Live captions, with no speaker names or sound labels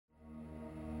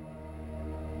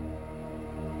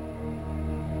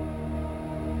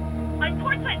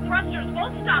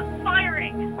won't stop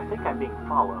firing. I think I'm being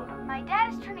followed. My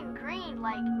dad is turning green,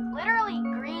 like literally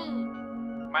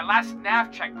green. My last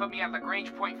nav check put me at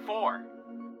Lagrange point 4.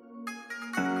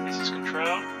 This is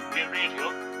Control. We read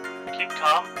you. Keep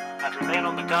calm and remain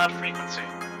on the guard frequency.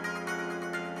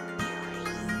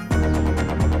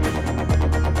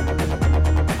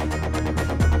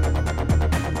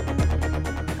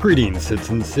 Greetings,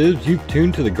 citizen civs. You've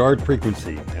tuned to the guard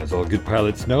frequency. As all good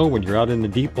pilots know, when you're out in the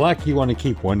deep black, you want to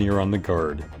keep one ear on the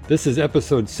guard. This is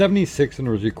episode 76 and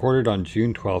was recorded on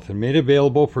June 12th and made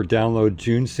available for download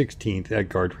June 16th at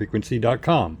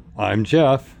guardfrequency.com. I'm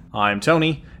Jeff. I'm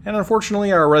Tony, and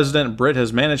unfortunately our resident Brit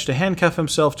has managed to handcuff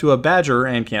himself to a badger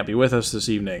and can't be with us this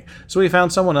evening, so we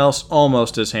found someone else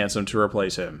almost as handsome to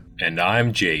replace him. And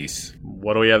I'm Jace.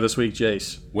 What do we have this week,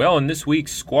 Jace? Well, in this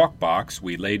week's Squawk Box,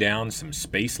 we lay down some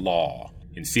space law.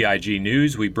 In CIG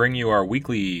News, we bring you our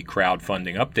weekly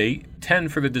crowdfunding update, 10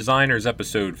 for the Designers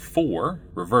episode 4,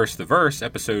 Reverse the Verse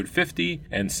episode 50,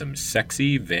 and some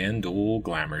sexy Vandal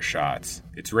glamour shots.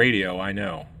 It's radio, I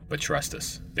know, but trust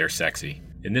us, they're sexy.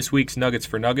 In this week's Nuggets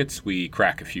for Nuggets, we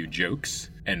crack a few jokes.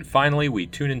 And finally, we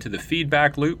tune into the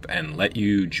feedback loop and let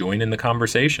you join in the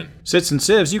conversation. Cits and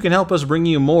Civs, you can help us bring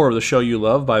you more of the show you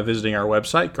love by visiting our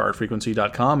website,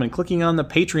 guardfrequency.com, and clicking on the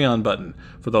Patreon button.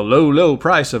 For the low, low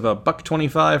price of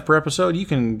 $1.25 per episode, you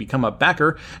can become a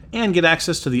backer and get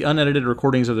access to the unedited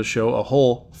recordings of the show a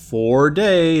whole 4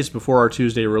 days before our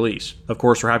Tuesday release. Of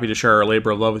course, we're happy to share our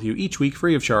labor of love with you each week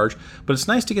free of charge, but it's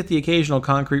nice to get the occasional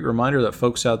concrete reminder that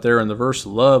folks out there in the verse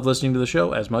love listening to the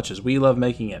show as much as we love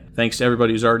making it. Thanks to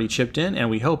everybody who's already chipped in, and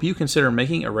we hope you consider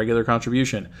making a regular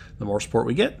contribution. The more support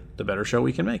we get, the better show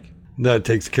we can make. That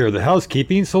takes care of the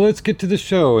housekeeping, so let's get to the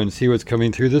show and see what's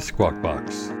coming through the Squawk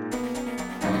Box.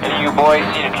 Any of you boys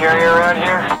see a carrier around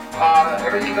here?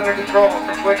 Everything's under control.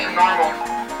 Situation normal.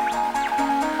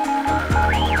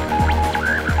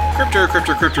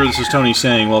 Cryptor, this is Tony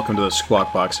saying welcome to the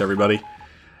Squawk Box, everybody.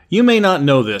 You may not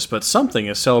know this, but something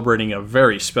is celebrating a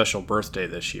very special birthday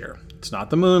this year. It's not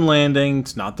the moon landing,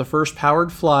 it's not the first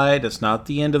powered flight, it's not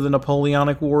the end of the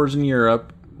Napoleonic Wars in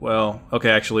Europe. Well, okay,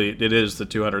 actually, it is the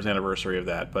 200th anniversary of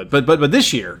that. But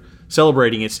this year,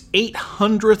 celebrating its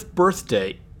 800th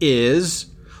birthday is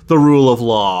the rule of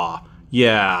law.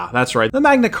 Yeah, that's right. The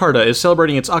Magna Carta is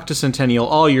celebrating its octocentennial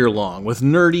all year long, with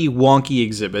nerdy, wonky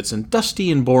exhibits and dusty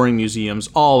and boring museums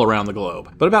all around the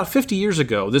globe. But about 50 years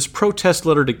ago, this protest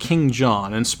letter to King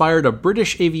John inspired a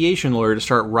British aviation lawyer to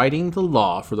start writing the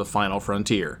law for the final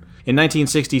frontier. In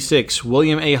 1966,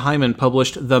 William A. Hyman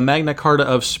published The Magna Carta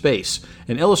of Space,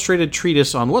 an illustrated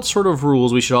treatise on what sort of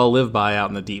rules we should all live by out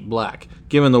in the deep black.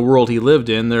 Given the world he lived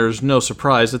in, there's no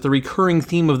surprise that the recurring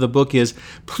theme of the book is,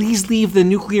 please leave the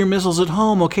nuclear missiles at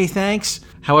home, okay, thanks?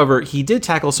 However, he did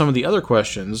tackle some of the other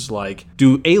questions, like,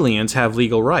 do aliens have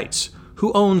legal rights?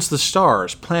 Who owns the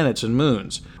stars, planets, and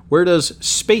moons? Where does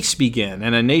space begin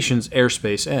and a nation's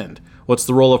airspace end? What's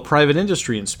the role of private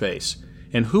industry in space?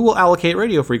 And who will allocate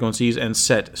radio frequencies and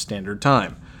set standard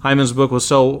time? Hyman's book was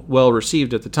so well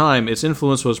received at the time, its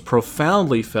influence was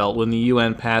profoundly felt when the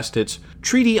UN passed its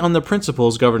Treaty on the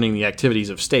Principles Governing the Activities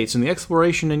of States and the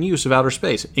Exploration and Use of Outer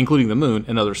Space, including the Moon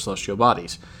and other celestial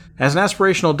bodies. As an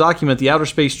aspirational document, the Outer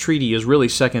Space Treaty is really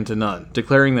second to none,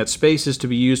 declaring that space is to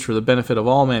be used for the benefit of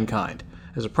all mankind.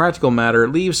 As a practical matter,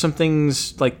 it leaves some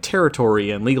things like territory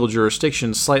and legal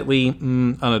jurisdiction slightly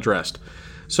unaddressed.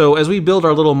 So as we build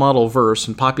our little model verse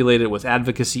and populate it with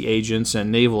advocacy agents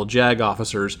and naval JAG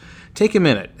officers, take a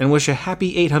minute and wish a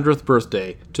happy 800th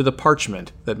birthday to the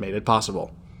parchment that made it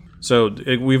possible. So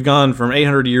we've gone from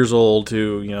 800 years old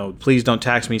to, please don't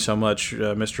tax me so much,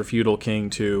 Mr. Feudal King,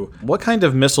 to what kind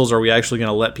of missiles are we actually going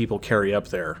to let people carry up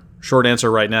there? Short answer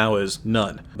right now is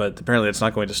none, but apparently it's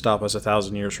not going to stop us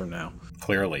 1,000 years from now.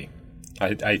 Clearly.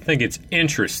 I think it's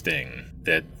interesting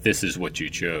that this is what you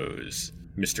chose,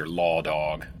 Mr. Law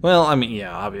Dog. Well, I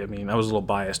was a little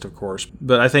biased, of course,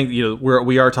 but I think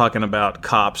we are talking about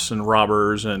cops and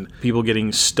robbers and people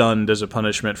getting stunned as a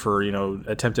punishment for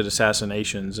attempted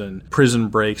assassinations and prison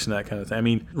breaks and that kind of thing. I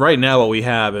mean, right now what we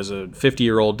have is a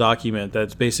 50-year-old document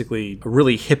that's basically a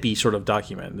really hippie sort of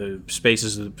document. The space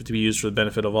is to be used for the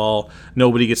benefit of all.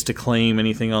 Nobody gets to claim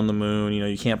anything on the moon.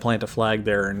 You can't plant a flag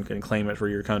there and claim it for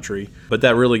your country. But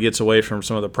that really gets away from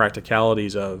some of the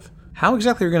practicalities of how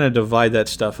exactly are we going to divide that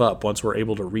stuff up once we're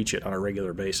able to reach it on a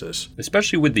regular basis?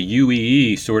 Especially with the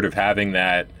UEE sort of having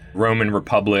that Roman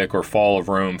Republic or Fall of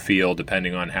Rome feel,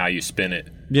 depending on how you spin it.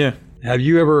 Yeah. Have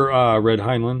you ever read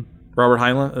Heinlein? Robert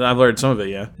Heinlein? I've read some of it,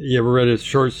 yeah. You ever read his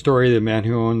short story, The Man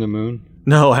Who Owned the Moon?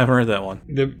 No, I haven't read that one.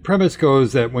 The premise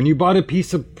goes that when you bought a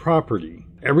piece of property,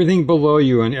 everything below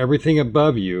you and everything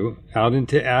above you out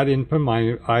into ad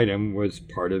infinitum item was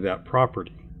part of that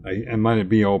property. It might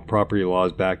be old property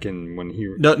laws back in when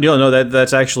he... No,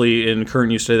 that's actually in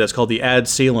current use today. That's called the ad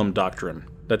salem doctrine.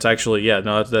 That's actually,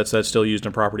 that's still used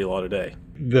in property law today.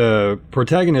 The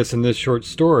protagonist in this short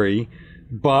story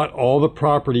bought all the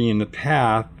property in the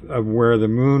path of where the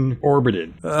moon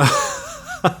orbited.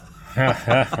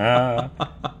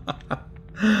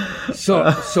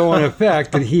 So in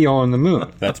effect, that he owned the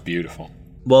moon. That's beautiful.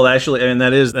 Well, actually, and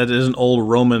that is an old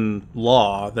Roman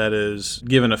law that is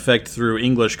given effect through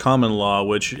English common law,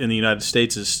 which in the United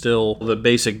States is still the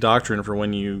basic doctrine for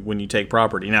when you take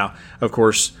property. Now, of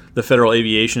course, the Federal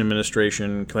Aviation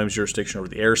Administration claims jurisdiction over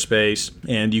the airspace,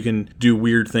 and you can do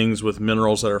weird things with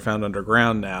minerals that are found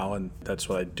underground now, and that's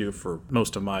what I do for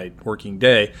most of my working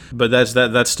day. But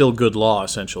that's still good law,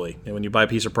 essentially. And when you buy a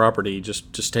piece of property,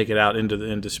 just take it out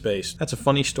into space. That's a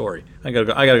funny story. I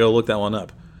gotta go look that one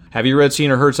up. Have you read,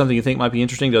 seen, or heard something you think might be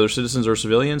interesting to other citizens or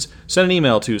civilians? Send an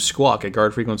email to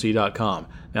squawk@guardfrequency.com.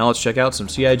 Now let's check out some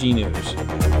CIG news. Speed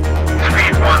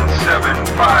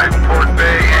 175, Port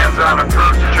Bay, hands on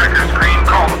approach, checker screen,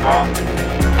 call the ball.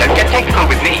 Don't get technical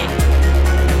with me.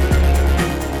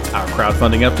 Our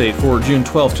crowdfunding update for June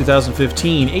 12,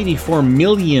 2015,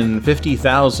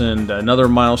 $84,050,000, another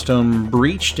milestone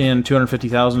breached, and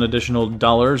 $250,000 additional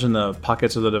dollars in the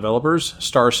pockets of the developers.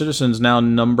 Star Citizens now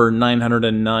number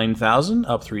 909,000,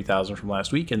 up 3,000 from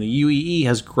last week, and the UEE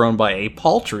has grown by a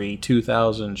paltry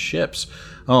 2,000 ships.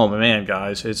 Oh man,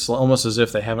 guys, it's almost as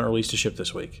if they haven't released a ship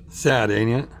this week. Sad,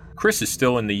 ain't it? Chris is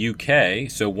still in the UK,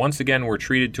 so once again we're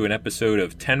treated to an episode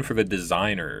of 10 for the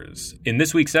Designers. In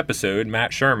this week's episode,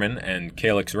 Matt Sherman and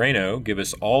Calix Reno give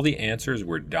us all the answers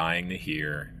we're dying to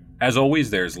hear. As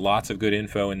always, there's lots of good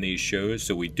info in these shows,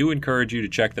 so we do encourage you to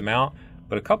check them out,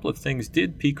 but a couple of things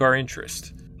did pique our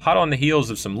interest. Hot on the heels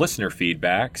of some listener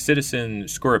feedback, Citizen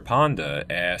Scoripanda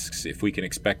asks if we can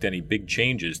expect any big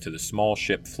changes to the small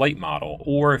ship flight model,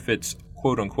 or if it's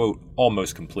quote-unquote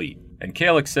almost complete. And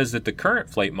Calix says that the current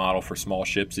flight model for small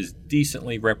ships is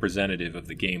decently representative of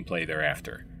the gameplay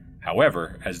thereafter.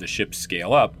 However, as the ships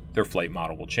scale up, their flight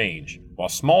model will change. While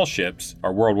small ships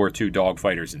are World War II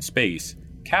dogfighters in space,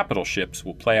 capital ships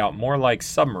will play out more like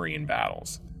submarine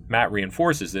battles. Matt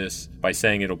reinforces this by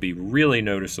saying it'll be really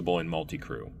noticeable in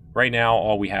multi-crew. Right now,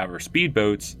 all we have are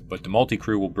speedboats, but the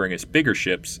multi-crew will bring us bigger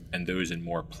ships, and those in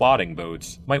more plodding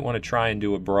boats might want to try and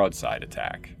do a broadside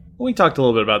attack. We talked a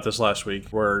little bit about this last week,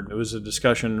 where it was a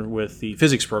discussion with the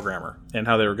physics programmer and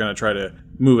how they were going to try to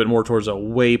move it more towards a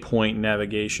waypoint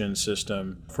navigation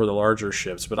system for the larger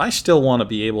ships. But I still want to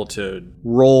be able to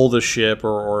roll the ship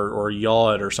or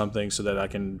yaw it or something so that I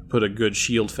can put a good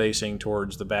shield facing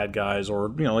towards the bad guys, or,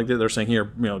 like they're saying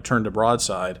here, turn to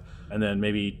broadside, and then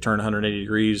maybe turn 180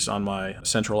 degrees on my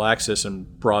central axis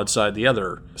and broadside the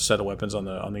other set of weapons on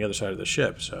the other side of the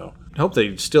ship. So I hope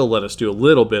they still let us do a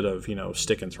little bit of,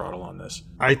 stick and throttle on this.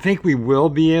 I think we will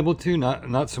be able to,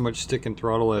 not so much stick and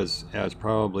throttle as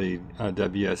probably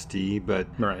WSD, but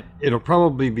right. It'll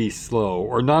probably be slow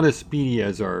or not as speedy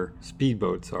as our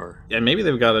speedboats are. And maybe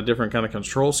they've got a different kind of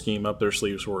control scheme up their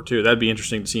sleeves for too. That'd be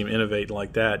interesting to see them innovate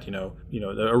like that.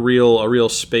 A real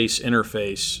space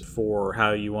interface for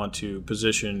how you want to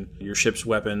position your ship's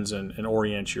weapons and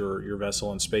orient your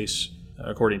vessel in space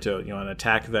according to an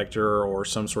attack vector or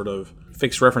some sort of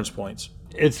fixed reference points.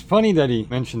 It's funny that he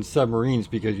mentioned submarines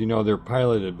because they're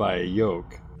piloted by a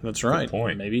yoke. That's right. Good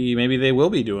point. Maybe they will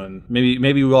be doing.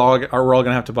 Maybe we're all going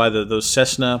to have to buy those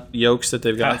Cessna yokes that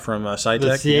they've got from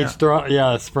Scitech. The CH throttle,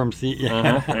 yeah, it's from C.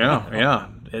 Yeah. Yeah.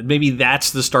 Maybe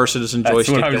that's the Star Citizen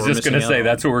joystick. That's what I was just going to say. On.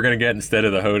 That's what we're going to get instead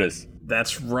of the HOTAS.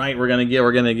 That's right. We're gonna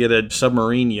get a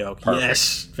submarine yoke. Perfect.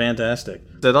 Yes,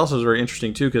 fantastic. That also is very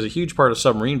interesting too, because a huge part of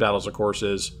submarine battles, of course,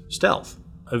 is stealth,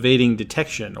 evading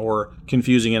detection, or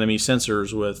confusing enemy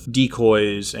sensors with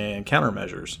decoys and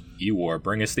countermeasures. E-War,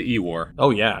 bring us the E-War. Oh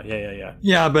yeah.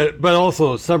 Yeah, but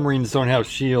also submarines don't have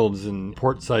shields and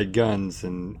portside guns,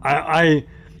 and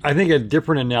I think a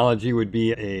different analogy would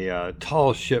be a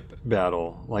tall ship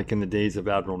battle, like in the days of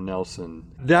Admiral Nelson.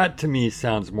 That, to me,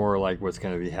 sounds more like what's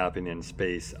going to be happening in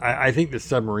space. I think the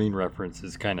submarine reference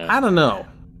is kind of... I don't know.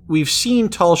 We've seen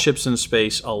tall ships in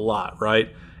space a lot,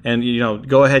 right? And,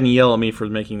 go ahead and yell at me for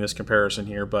making this comparison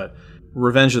here, but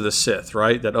Revenge of the Sith,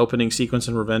 right? That opening sequence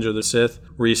in Revenge of the Sith,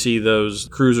 where you see those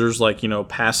cruisers,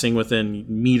 passing within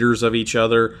meters of each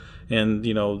other, and,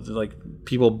 like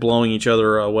people blowing each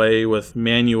other away with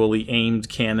manually aimed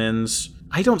cannons.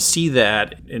 I don't see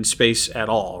that in space at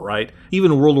all, right?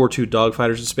 Even World War II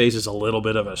dogfighters in space is a little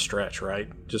bit of a stretch, right?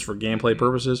 Just for gameplay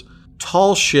purposes.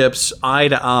 tall ships eye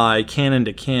to eye, cannon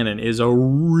to cannon is a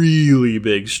really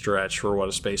big stretch for what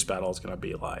a space battle is going to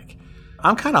be like.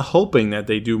 I'm kind of hoping that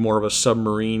they do more of a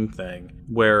submarine thing,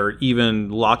 where even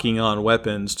locking on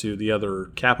weapons to the other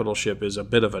capital ship is a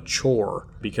bit of a chore,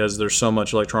 because there's so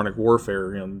much electronic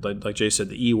warfare, like Jay said,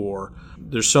 the E-War.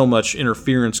 There's so much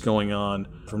interference going on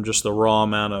from just the raw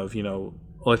amount of,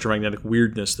 electromagnetic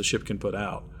weirdness the ship can put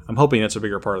out. I'm hoping that's a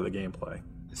bigger part of the gameplay.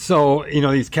 So,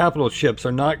 these capital ships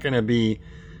are not going to be,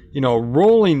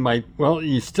 rolling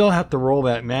you still have to roll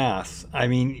that mass. I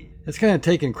mean, it's going to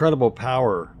take incredible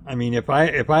power. I mean, if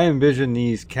I envision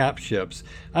these cap ships,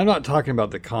 I'm not talking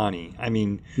about the Connie. I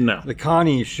mean, no. The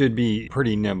Connie should be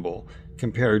pretty nimble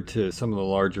compared to some of the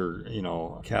larger,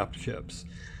 cap ships.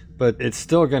 But it's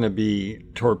still going to be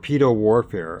torpedo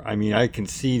warfare. I mean, I could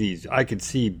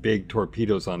see big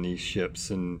torpedoes on these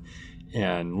ships and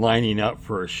lining up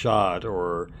for a shot,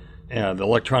 or the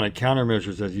electronic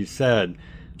countermeasures, as you said.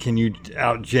 Can you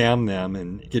out-jam them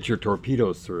and get your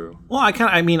torpedoes through? Well, I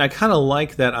kind of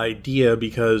like that idea,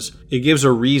 because it gives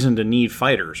a reason to need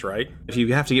fighters, right? If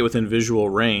you have to get within visual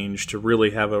range to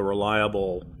really have a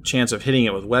reliable chance of hitting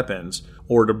it with weapons,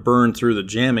 or to burn through the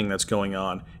jamming that's going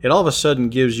on, it all of a sudden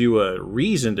gives you a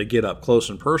reason to get up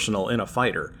close and personal in a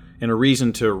fighter, and a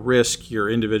reason to risk your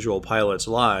individual pilot's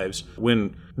lives,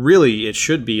 when really it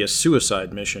should be a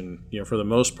suicide mission, for the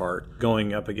most part,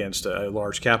 going up against a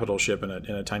large capital ship in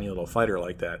a tiny little fighter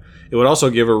like that. It would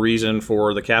also give a reason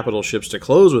for the capital ships to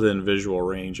close within visual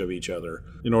range of each other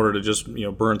in order to just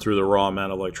burn through the raw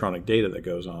amount of electronic data that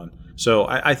goes on. So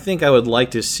I think I would like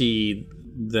to see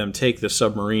them take the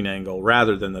submarine angle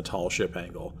rather than the tall ship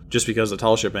angle. Just because the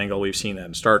tall ship angle, we've seen that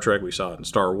in Star Trek, we saw it in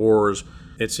Star Wars.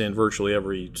 It's in virtually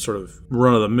every sort of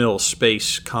run-of-the-mill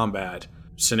space combat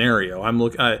scenario.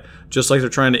 Just like they're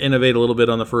trying to innovate a little bit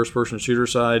on the first-person shooter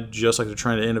side, just like they're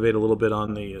trying to innovate a little bit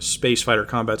on the space fighter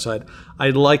combat side,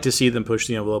 I'd like to see them push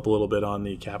the envelope a little bit on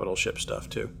the capital ship stuff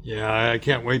too. Yeah, I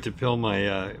can't wait to fill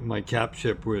my cap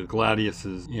ship with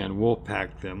Gladiuses and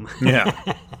Wolfpack them.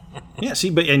 Yeah. Yeah, see,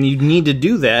 and you need to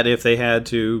do that if they had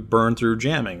to burn through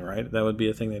jamming, right? That would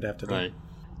be a thing they'd have to do. Right.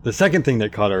 The second thing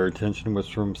that caught our attention was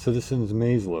from Citizens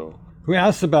Maislow, who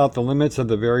asked about the limits of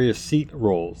the various seat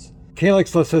rolls.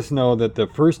 Calyx lets us know that the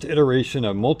first iteration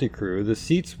of Multicrew, the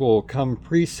seats will come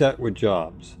preset with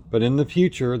jobs, but in the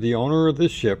future, the owner of the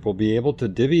ship will be able to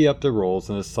divvy up the roles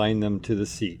and assign them to the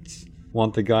seats.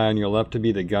 Want the guy on your left to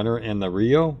be the gunner and the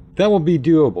Rio? That will be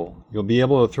doable. You'll be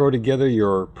able to throw together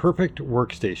your perfect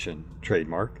workstation,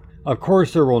 trademark. Of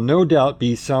course, there will no doubt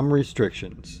be some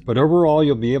restrictions, but overall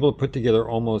you'll be able to put together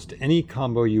almost any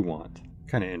combo you want.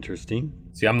 Kind of interesting.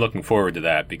 See, I'm looking forward to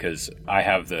that, because I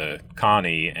have the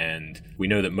Connie, and we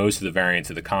know that most of the variants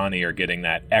of the Connie are getting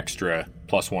that extra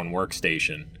 +1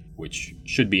 workstation, which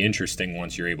should be interesting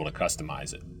once you're able to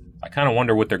customize it. I kind of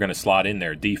wonder what they're going to slot in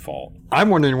their default. I'm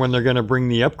wondering when they're going to bring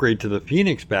the upgrade to the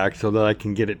Phoenix back so that I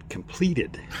can get it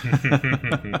completed.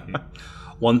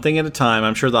 One thing at a time.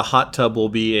 I'm sure the hot tub will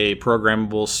be a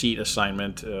programmable seat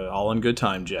assignment, all in good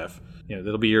time, Jeff.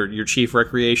 That'll be your chief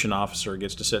recreation officer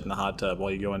gets to sit in the hot tub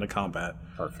while you go into combat.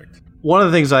 Perfect. One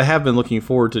of the things I have been looking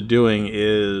forward to doing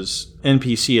is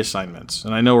NPC assignments.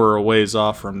 And I know we're a ways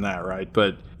off from that, right?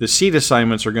 But the seat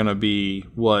assignments are going to be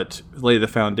what lay the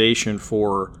foundation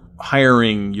for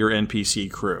hiring your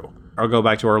NPC crew. I'll go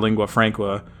back to our lingua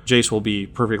franca. Jace will be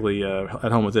perfectly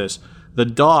at home with this. The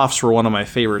DOFs were one of my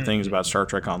favorite things about Star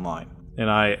Trek Online.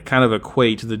 And I kind of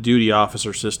equate the duty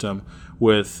officer system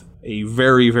with a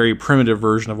very, very primitive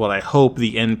version of what I hope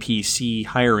the NPC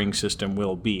hiring system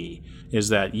will be, is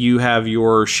that you have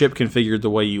your ship configured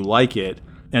the way you like it,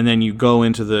 and then you go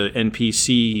into the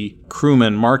NPC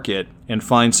crewman market and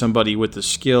find somebody with the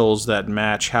skills that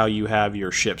match how you have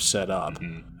your ship set up.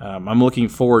 I'm looking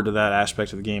forward to that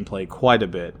aspect of the gameplay quite a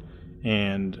bit,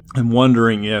 and I'm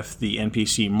wondering if the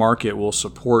NPC market will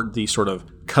support these sort of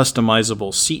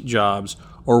customizable seat jobs,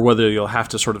 or whether you'll have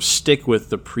to sort of stick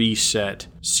with the preset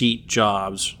seat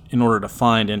jobs in order to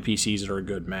find NPCs that are a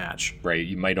good match. Right,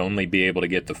 you might only be able to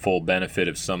get the full benefit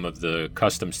of some of the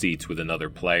custom seats with another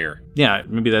player. Yeah,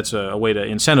 maybe that's a way to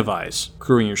incentivize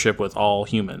crewing your ship with all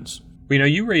humans. Well,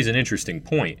 you raise an interesting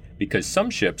point, because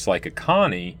some ships, like a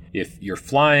Connie, if you're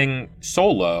flying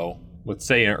solo, let's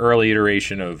say an early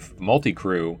iteration of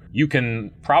Multicrew, you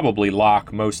can probably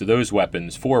lock most of those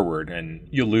weapons forward, and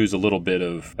you'll lose a little bit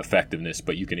of effectiveness,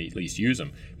 but you can at least use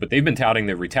them. But they've been touting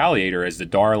the Retaliator as the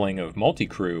darling of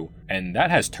Multicrew, and that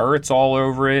has turrets all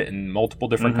over it and multiple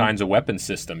different kinds of weapon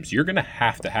systems. You're going to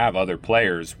have other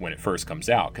players when it first comes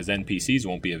out, because NPCs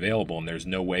won't be available, and there's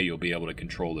no way you'll be able to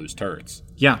control those turrets.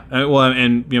 Yeah, well,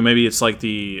 and maybe it's like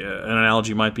an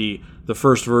analogy might be the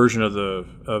first version of the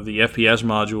FPS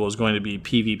module is going to be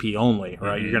PvP only,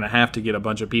 right? You're going to have to get a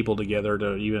bunch of people together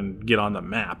to even get on the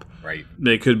map. Right.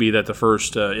 It could be that the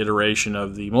first iteration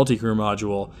of the multi-crew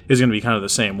module is going to be kind of the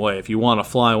same way. If you want to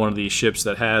fly one of these ships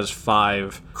that has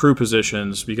 5 crew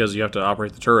positions because you have to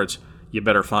operate the turrets, you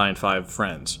better find 5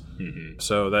 friends.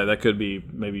 So that could be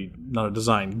maybe not a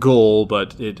design goal,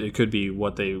 but it could be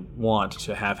what they want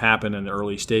to have happen in the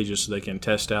early stages so they can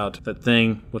test out that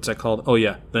thing. What's that called? Oh,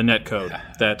 yeah, the netcode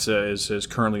that is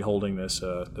currently holding this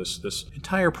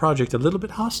entire project a little bit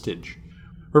hostage.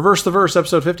 Reverse the Verse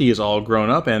episode 50 is all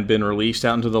grown up and been released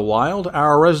out into the wild.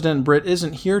 Our resident Brit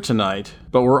isn't here tonight,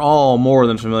 but we're all more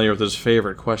than familiar with his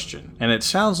favorite question. And it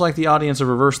sounds like the audience of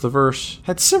Reverse the Verse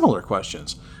had similar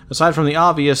questions. Aside from the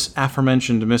obvious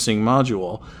aforementioned missing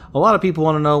module, a lot of people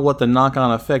want to know what the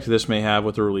knock-on effect this may have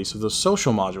with the release of the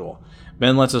social module.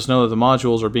 Ben lets us know that the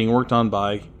modules are being worked on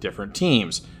by different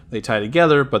teams. They tie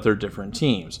together, but they're different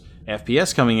teams.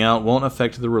 FPS coming out won't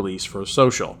affect the release for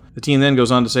social. The team then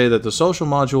goes on to say that the social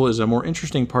module is a more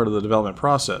interesting part of the development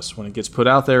process. When it gets put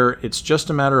out there, it's just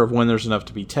a matter of when there's enough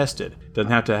to be tested. It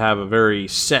doesn't have to have a very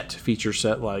set feature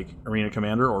set like Arena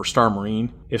Commander or Star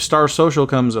Marine. If Star Social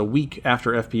comes a week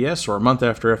after FPS or a month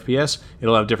after FPS,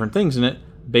 it'll have different things in it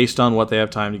based on what they have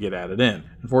time to get added in.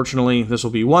 Unfortunately, this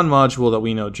will be one module that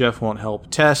we know Jeff won't help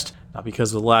test, not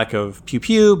because of the lack of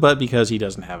pew-pew, but because he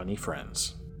doesn't have any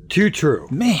friends. Too true.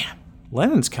 Man,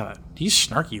 Lennon's he's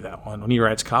snarky, that one, when he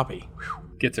writes copy.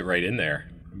 Whew. Gets it right in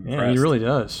there. Yeah, he really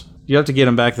does. You have to get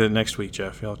him back the next week,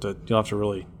 Jeff. You'll have to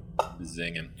really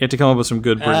zing him. You have to come up with some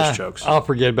good British jokes. I'll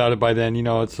forget about it by then.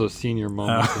 It's those senior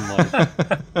moments in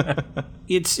life.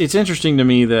 It's interesting to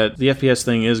me that the FPS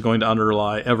thing is going to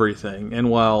underlie everything. And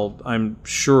while I'm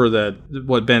sure that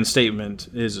what Ben's statement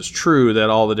is true, that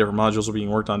all the different modules are being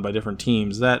worked on by different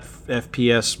teams, that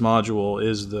FPS module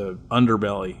is the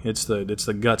underbelly. It's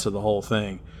the guts of the whole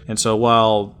thing. And so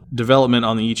while development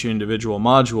on each individual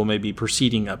module may be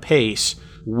proceeding apace,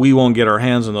 we won't get our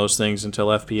hands on those things until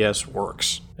FPS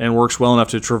works, and works well enough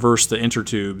to traverse the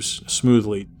intertubes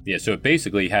smoothly. Yeah, so it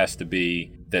basically has to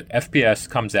be that FPS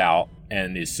comes out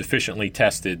and is sufficiently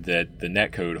tested that the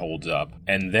netcode holds up,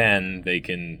 and then they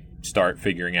can start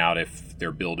figuring out if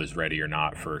their build is ready or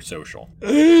not for social.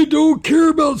 I don't care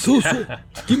about social.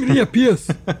 Give me the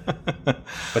FPS.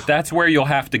 But that's where you'll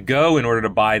have to go in order to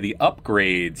buy the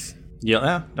upgrades.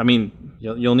 Yeah, I mean,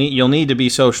 you'll need to be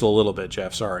social a little bit,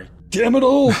 Jeff. Sorry. Damn it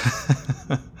all.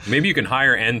 Maybe you can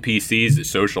hire NPCs that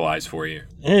socialize for you.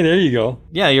 Hey, there you go.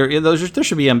 Yeah, there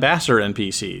should be ambassador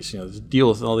NPCs. To deal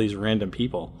with all these random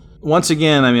people. Once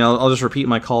again, I mean, I'll just repeat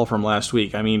my call from last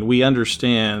week. I mean, we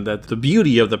understand that the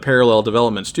beauty of the parallel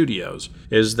development studios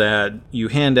is that you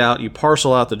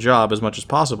parcel out the job as much as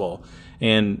possible,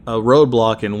 and a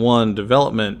roadblock in one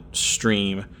development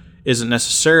stream isn't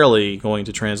necessarily going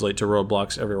to translate to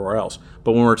roadblocks everywhere else.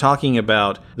 But when we're talking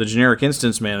about the generic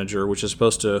instance manager, which is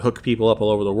supposed to hook people up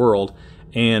all over the world,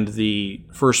 and the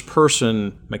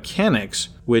first-person mechanics,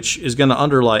 which is going to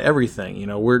underlie everything.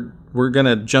 We're going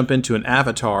to jump into an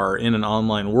avatar in an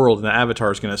online world, and the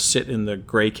avatar is going to sit in the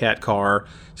gray cat car,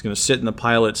 it's going to sit in the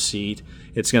pilot's seat,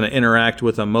 it's going to interact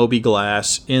with a Moby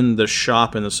Glass in the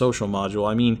shop in the social module.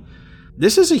 I mean,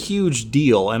 this is a huge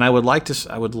deal, and I would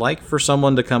like for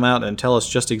someone to come out and tell us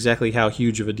just exactly how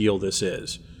huge of a deal this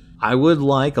is. I would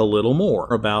like a little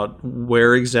more about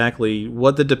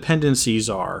what the dependencies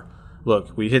are.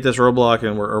 Look, we hit this roadblock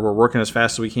and we're working as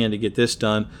fast as we can to get this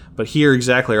done, but here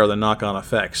exactly are the knock-on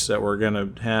effects that we're going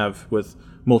to have with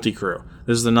multi-crew.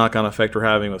 This is the knock-on effect we're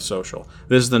having with social.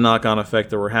 This is the knock-on effect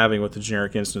that we're having with the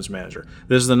generic instance manager.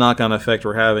 This is the knock-on effect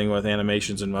we're having with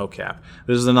animations and mocap.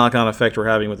 This is the knock-on effect we're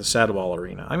having with the Sadaball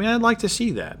arena. I mean, I'd like to see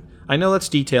that. I know that's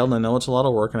detailed, and I know it's a lot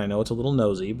of work, and I know it's a little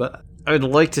nosy, but I'd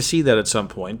like to see that at some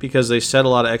point, because they set a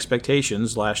lot of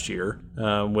expectations last year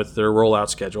with their rollout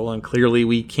schedule, and clearly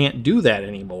we can't do that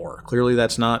anymore. Clearly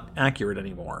that's not accurate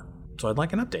anymore. So I'd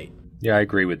like an update. Yeah, I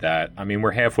agree with that. I mean,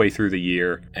 we're halfway through the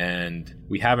year, and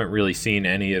we haven't really seen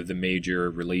any of the major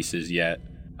releases yet.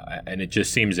 And it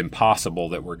just seems impossible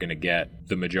that we're going to get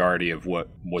the majority of what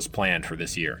was planned for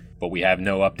this year. But we have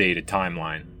no updated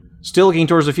timeline. Still looking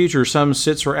towards the future, some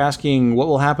sits are asking what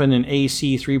will happen in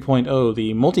AC 3.0,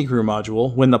 the multi-crew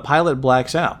module, when the pilot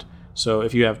blacks out. So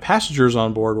if you have passengers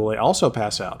on board, will they also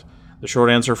pass out? The short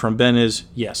answer from Ben is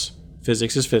yes.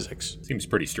 Physics is physics. Seems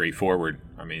pretty straightforward.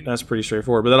 I mean, that's pretty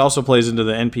straightforward, but that also plays into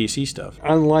the NPC stuff.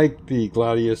 Unlike the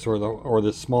Gladius or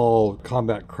the small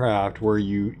combat craft where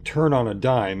you turn on a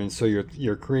dime, and so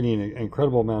you're creating an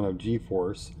incredible amount of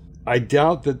G-force, I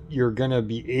doubt that you're going to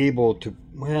be able to,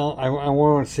 well, I won't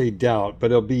want to say doubt, but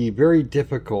it'll be very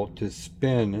difficult to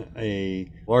spin a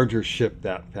larger ship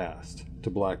that fast to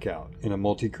black out in a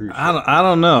multi-cruise ship. I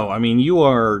don't know. I mean, you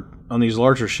are, on these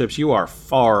larger ships, you are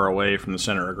far away from the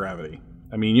center of gravity.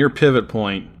 I mean, your pivot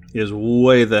point is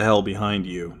way the hell behind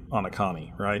you on a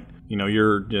Connie, right? You know,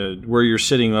 you're where you're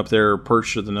sitting up there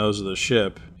perched at the nose of the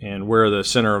ship, and where the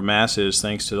center of mass is,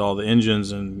 thanks to all the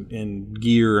engines and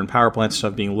gear and power plant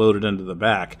stuff being loaded into the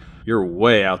back, you're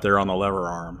way out there on the lever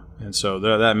arm. And so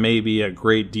that may be a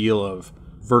great deal of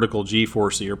vertical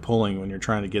G-force that you're pulling when you're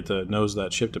trying to get the nose of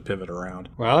that ship to pivot around.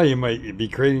 Well, you might be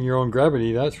creating your own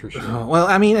gravity, that's for sure. Well,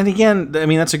 I mean, and again,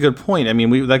 that's a good point. I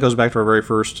mean, that goes back to our very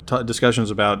first discussions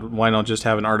about why not just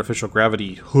have an artificial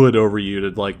gravity hood over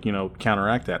you to,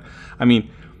 counteract that. I mean,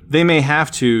 they may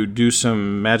have to do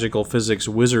some magical physics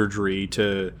wizardry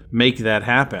to make that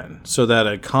happen so that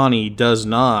a Connie does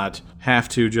not have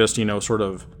to just, sort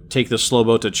of take the slow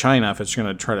boat to China if it's going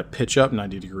to try to pitch up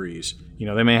 90 degrees.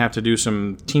 They may have to do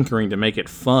some tinkering to make it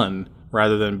fun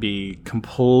rather than be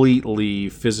completely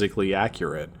physically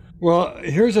accurate. Well,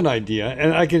 here's an idea,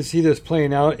 and I can see this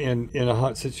playing out in a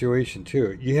hot situation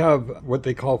too. You have what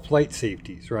they call flight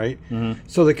safeties, right? Mm-hmm.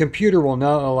 So the computer will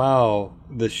not allow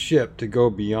the ship to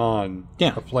go beyond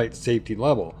a flight safety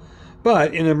level.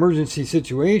 But in an emergency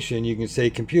situation, you can say,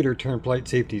 computer, turn flight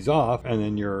safeties off, and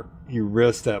then you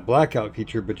risk that blackout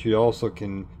feature, but you also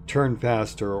can turn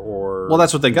faster or... Well,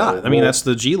 that's what they got. I mean, that's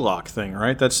the G-Lock thing,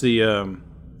 right? That's the...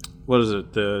 what is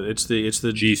it? It's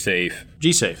the G-Safe.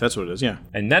 G-Safe, that's what it is, yeah.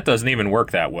 And that doesn't even work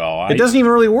that well. It doesn't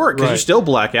even really work, because you still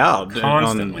black out.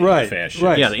 Constantly. Right.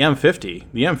 Yeah, the M50.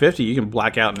 The M50, you can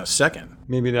black out in a second.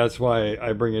 Maybe that's why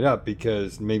I bring it up,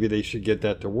 because maybe they should get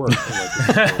that to work.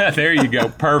 There you go.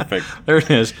 Perfect. There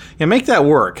it is. Yeah, make that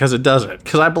work, because it doesn't.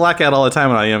 Because I black out all the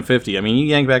time on the M50. I mean, you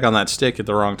yank back on that stick at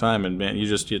the wrong time, and man,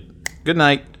 good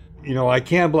night. I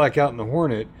can black out in the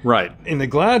Hornet. Right. In the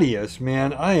Gladius,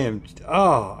 man,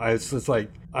 it's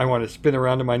like I want to spin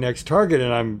around to my next target,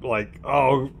 and I'm like,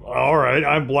 oh, all right,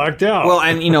 I'm blacked out. Well,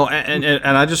 and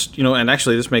and I just, and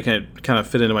actually this may kind of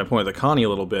fit into my point with the Connie a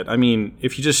little bit. I mean,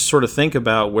 if you just sort of think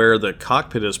about where the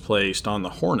cockpit is placed on the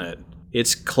Hornet,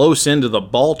 it's close into the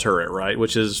ball turret, right,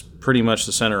 which is pretty much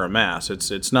the center of mass.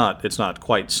 It's not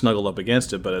quite snuggled up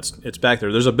against it, but it's back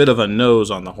there. There's a bit of a nose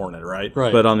on the Hornet, right?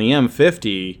 Right. But on the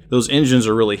M50, those engines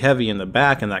are really heavy in the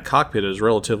back, and that cockpit is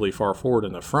relatively far forward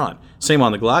in the front. Same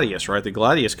on the Gladius, right? The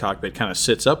Gladius cockpit kind of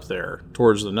sits up there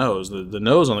towards the nose. The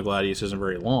nose on the Gladius isn't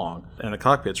very long, and the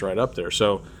cockpit's right up there.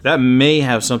 So that may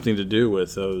have something to do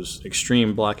with those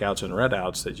extreme blackouts and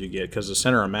redouts that you get, because the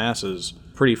center of mass is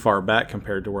pretty far back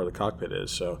compared to where the cockpit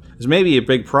is. So it's maybe a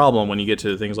big problem when you get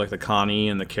to things like the Connie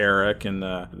and the Carrack and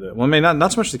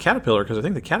not so much the Caterpillar, because I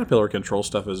think the Caterpillar control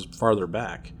stuff is farther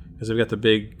back because they've got the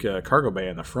big cargo bay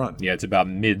in the front. Yeah, it's about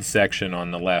mid-section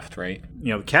on the left, right?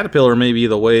 The Caterpillar may be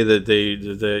the way that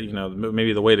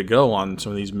maybe the way to go on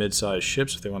some of these mid-sized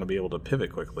ships if they want to be able to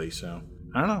pivot quickly. So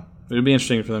I don't know. It'd be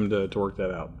interesting for them to work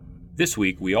that out. This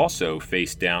week, we also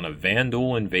faced down a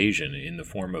Vanduul invasion in the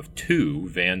form of 2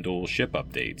 Vanduul ship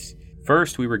updates.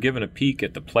 First, we were given a peek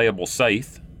at the playable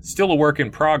Scythe, still a work in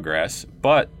progress,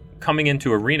 but coming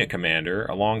into Arena Commander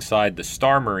alongside the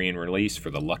Star Marine release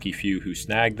for the lucky few who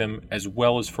snagged them, as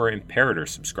well as for Imperator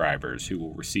subscribers who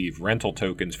will receive rental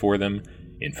tokens for them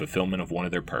in fulfillment of one of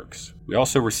their perks. We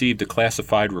also received a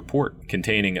classified report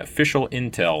containing official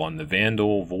intel on the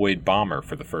Vanduul Void Bomber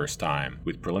for the first time,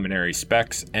 with preliminary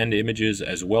specs and images,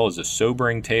 as well as a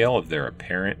sobering tale of their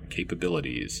apparent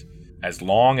capabilities. As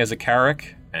long as a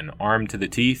Carrack and armed to the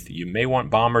teeth, you may want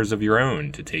bombers of your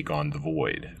own to take on the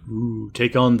Void. Ooh,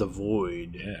 take on the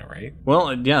Void. Yeah, right?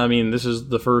 Well, yeah, I mean, this is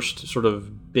the first sort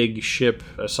of big ship,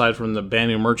 aside from the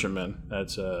Banu Merchantman,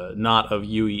 that's not of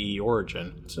UEE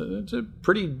origin. It's a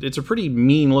pretty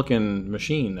mean-looking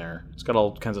machine there. It's got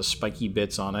all kinds of spiky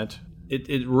bits on it.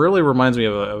 It really reminds me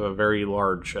of a very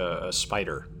large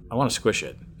spider. I want to squish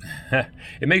it.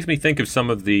 It makes me think of some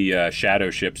of the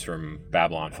shadow ships from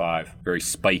Babylon 5. Very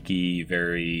spiky,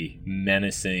 very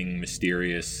menacing,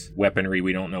 mysterious weaponry.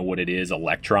 We don't know what it is.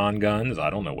 Electron guns.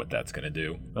 I don't know what that's going to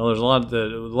do. Well, there's a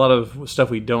lot of stuff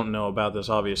we don't know about this,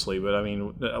 obviously. But I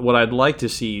mean, what I'd like to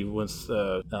see was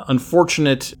the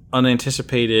unfortunate,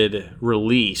 unanticipated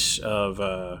release of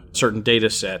a certain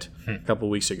data set a couple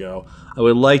weeks ago. I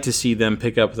would like to see them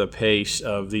pick up the pace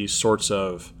of these sorts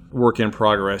of work in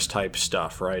progress type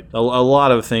stuff, right? A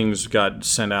lot of things got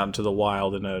sent out into the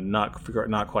wild in a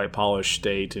not quite polished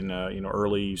state, in a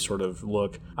early sort of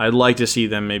look. I'd like to see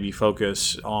them maybe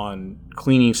focus on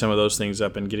cleaning some of those things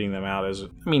up and getting them out as,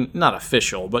 not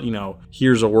official, but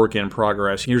here's a work in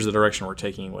progress. Here's the direction we're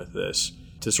taking with this,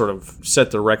 to sort of set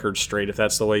the record straight, if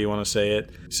that's the way you want to say it.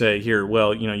 Say, here,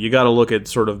 well, you got to look at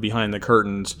sort of behind the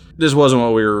curtains. This wasn't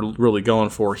what we were really going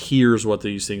for. Here's what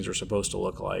these things are supposed to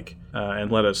look like.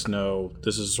 And let us know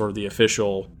this is sort of the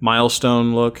official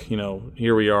milestone look.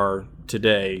 Here we are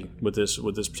today with this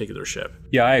particular ship.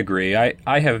 Yeah, I agree.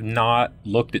 I have not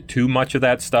looked at too much of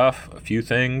that stuff, a few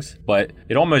things, but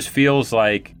it almost feels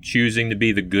like choosing to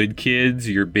be the good kids,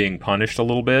 you're being punished a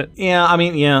little bit. Yeah,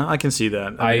 I can see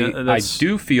that. I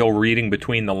do feel, reading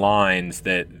between the lines,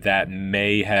 that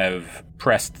may have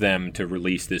pressed them to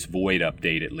release this Void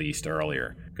update at least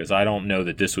earlier, because I don't know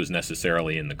that this was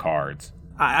necessarily in the cards.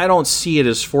 I don't see it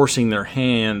as forcing their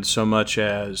hand so much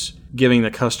as giving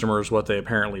the customers what they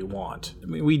apparently want.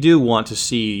 We do want to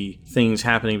see things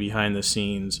happening behind the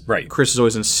scenes. Right. Chris has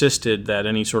always insisted that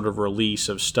any sort of release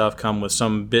of stuff come with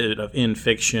some bit of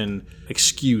in-fiction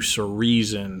excuse or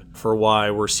reason for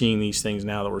why we're seeing these things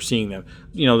now that we're seeing them.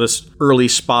 This early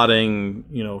spotting,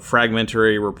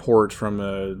 fragmentary report from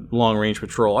a long-range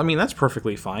patrol. That's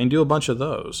perfectly fine. Do a bunch of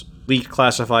those. Leaked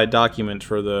classified document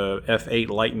for the F8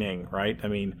 Lightning, right?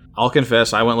 I'll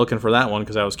confess, I went looking for that one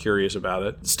because I was curious about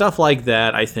it. Stuff like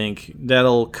that, I think,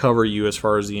 that'll cover you as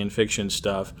far as the in-fiction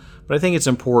stuff. But I think it's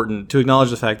important to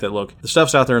acknowledge the fact that, look, the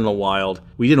stuff's out there in the wild.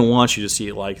 We didn't want you to see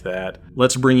it like that.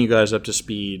 Let's bring you guys up to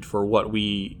speed for what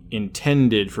we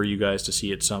intended for you guys to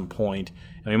see at some point.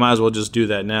 And we might as well just do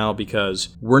that now, because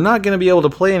we're not going to be able to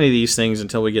play any of these things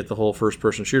until we get the whole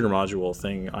first-person shooter module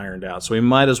thing ironed out. So we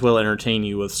might as well entertain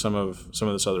you with some of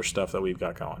this other stuff that we've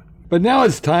got going. But now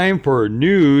it's time for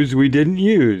news we didn't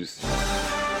use.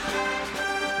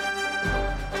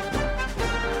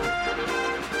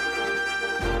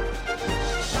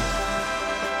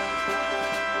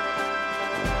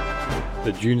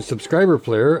 The June subscriber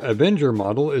player Avenger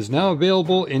model is now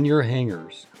available in your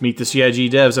hangars. Meet the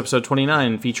CIG Devs episode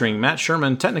 29 featuring Matt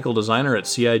Sherman, technical designer at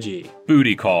CIG.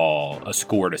 Booty call, a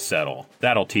score to settle.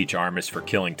 That'll teach Armus for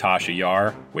killing Tasha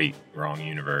Yar. Wait, wrong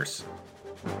universe.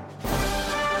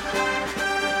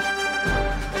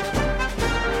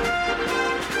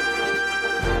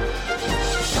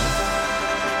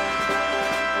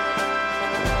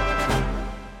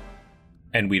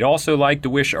 And we'd also like to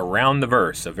wish Around the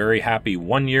Verse a very happy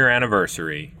 1-year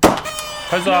anniversary.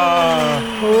 Huzzah!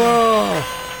 Hurrah!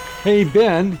 Hey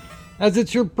Ben, as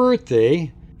it's your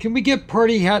birthday, can we get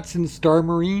party hats in Star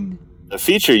Marine? The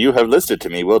feature you have listed to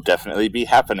me will definitely be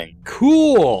happening.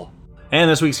 Cool! And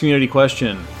this week's community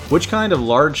question: which kind of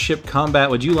large ship combat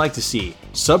would you like to see?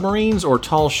 Submarines or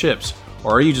tall ships?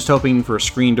 Or are you just hoping for a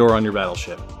screen door on your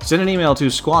battleship? Send an email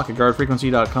to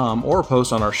squawk@guardfrequency.com or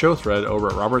post on our show thread over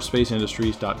at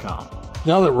robertspaceindustries.com.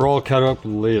 Now that we're all caught up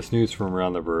with the latest news from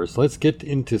around the verse, let's get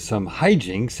into some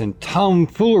hijinks and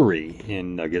tomfoolery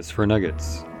in Nuggets for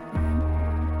Nuggets.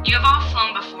 You have all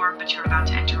flown before, but you're about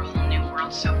to enter a whole new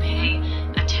world, so pay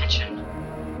attention.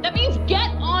 That means get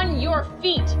on your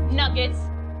feet, Nuggets!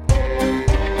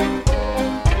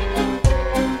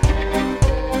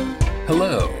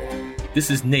 Hello. This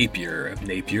is Napier of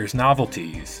Napier's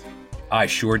Novelties. I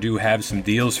sure do have some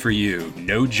deals for you,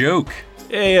 no joke.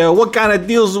 Hey, what kind of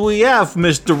deals do we have,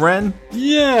 Mr. Wren?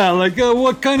 Yeah,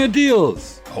 what kind of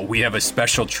deals? Oh, we have a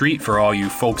special treat for all you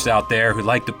folks out there who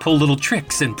like to pull little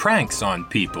tricks and pranks on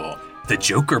people. The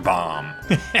Joker Bomb.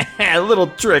 A little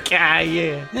trick, yeah.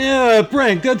 Yeah,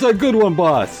 prank, that's a good one,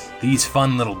 boss. These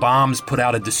fun little bombs put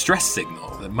out a distress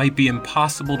signal that might be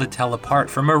impossible to tell apart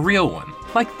from a real one,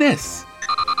 like this.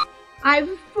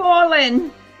 I've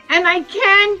fallen, and I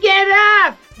can't get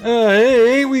up!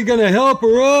 Hey, ain't we gonna help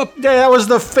her up? Yeah, that was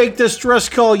the fake distress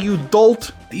call, you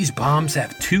dolt! These bombs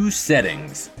have 2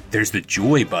 settings. There's the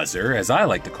joy buzzer, as I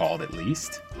like to call it at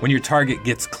least. When your target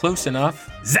gets close enough,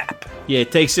 zap! Yeah,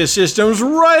 it takes the systems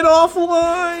right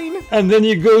offline! And then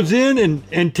he goes in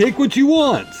and take what you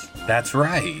want. That's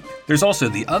right. There's also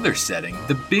the other setting,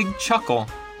 the big chuckle,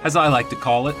 as I like to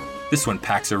call it. This one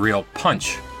packs a real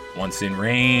punch. Once in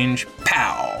range,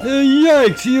 pow!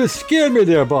 Yikes, you scared me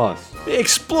there, boss.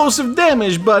 Explosive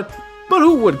damage, but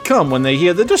who would come when they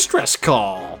hear the distress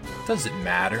call? Doesn't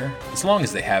matter, as long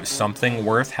as they have something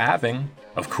worth having.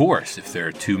 Of course, if there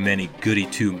are too many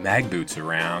goody-two mag boots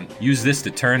around, use this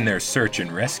to turn their search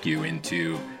and rescue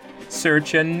into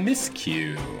search and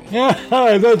miscue.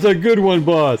 Yeah, that's a good one,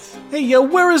 boss. Hey,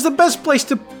 where is the best place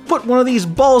to put one of these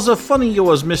balls of fun of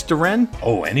yours, Mr. Wren?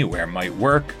 Oh, anywhere might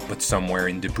work, but somewhere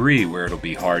in debris where it'll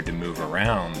be hard to move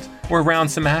around, or around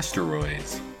some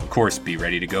asteroids. Of course, be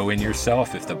ready to go in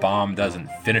yourself if the bomb doesn't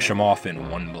finish them off in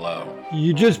one blow.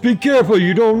 You just be careful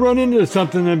you don't run into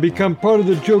something and become part of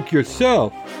the joke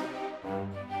yourself.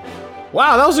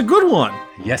 Wow, that was a good one.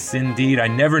 Yes, indeed. I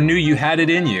never knew you had it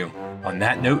in you. On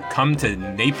that note, come to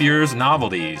Napier's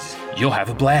Novelties. You'll have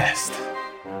a blast.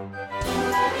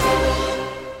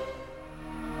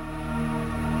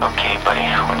 Okay, buddy,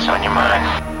 what's on your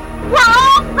mind? We're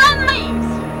all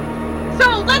friendlies!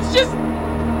 So let's just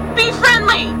be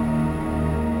friendly!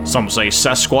 Some say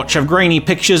Sasquatch have grainy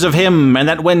pictures of him, and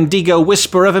that Wendigo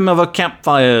whisper of him over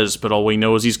campfires, but all we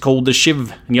know is he's called the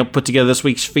Shiv, and you'll put together this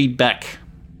week's feedback.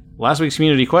 Last week's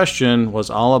community question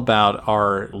was all about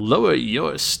our lower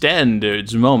your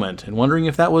standards moment, and wondering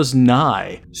if that was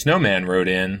nigh. Snowman wrote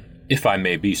in, "If I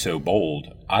may be so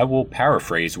bold, I will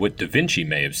paraphrase what Da Vinci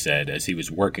may have said as he was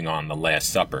working on The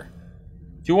Last Supper.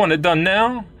 You want it done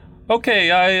now? Okay,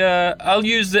 I'll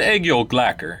use the egg yolk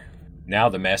lacquer." Now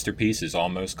the masterpiece is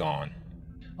almost gone.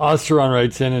 Osteron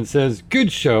writes in and says,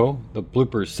 "Good show. The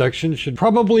bloopers section should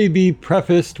probably be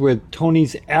prefaced with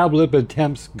Tony's ab-lib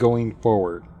attempts going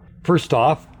forward. First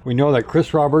off, we know that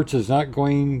Chris Roberts is not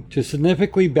going to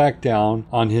significantly back down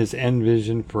on his end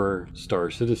vision for Star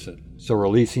Citizen. So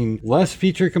releasing less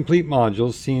feature-complete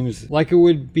modules seems like it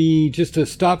would be just a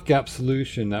stopgap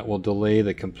solution that will delay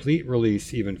the complete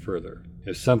release even further.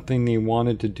 If something they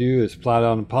wanted to do is flat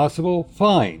out impossible,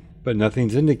 fine, but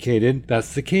nothing's indicated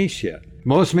that's the case yet.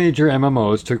 Most major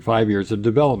MMOs took 5 years of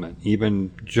development, even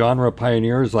genre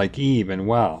pioneers like EVE and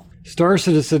WoW. Star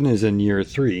Citizen is in year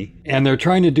 3, and they're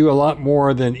trying to do a lot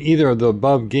more than either of the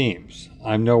above games.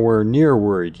 I'm nowhere near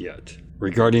worried yet.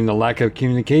 Regarding the lack of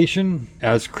communication,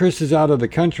 as Chris is out of the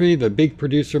country, the big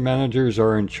producer managers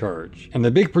are in charge. And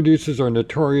the big producers are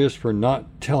notorious for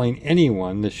not telling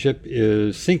anyone the ship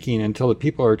is sinking until the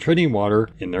people are treading water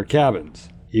in their cabins.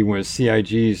 Even with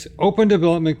CIG's open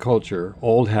development culture,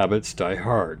 old habits die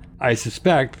hard. I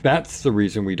suspect that's the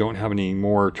reason we don't have any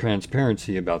more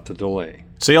transparency about the delay."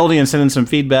 Seoldian sent in some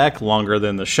feedback, longer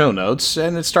than the show notes,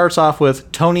 and it starts off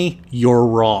with, "Tony, you're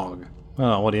wrong."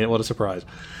 Oh, what a surprise.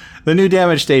 The new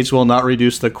damage states will not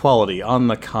reduce the quality. On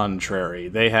the contrary,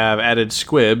 they have added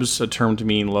squibs, a term to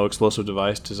mean low explosive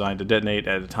device designed to detonate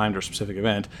at a timed or specific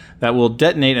event, that will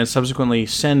detonate and subsequently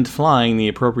send flying the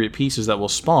appropriate pieces that will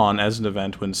spawn as an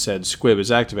event when said squib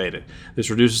is activated.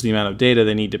 This reduces the amount of data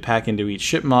they need to pack into each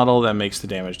ship model that makes the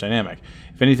damage dynamic.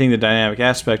 If anything, the dynamic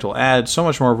aspect will add so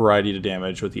much more variety to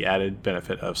damage with the added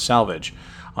benefit of salvage.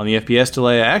 On the FPS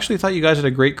delay, I actually thought you guys had a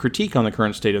great critique on the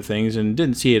current state of things and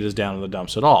didn't see it as down in the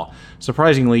dumps at all.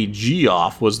 Surprisingly,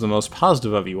 Geoff was the most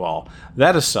positive of you all.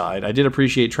 That aside, I did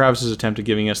appreciate Travis's attempt at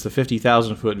giving us the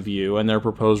 50,000-foot view and their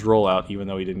proposed rollout, even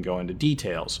though he didn't go into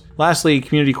details. Lastly,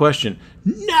 community question.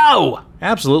 No!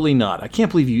 Absolutely not. I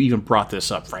can't believe you even brought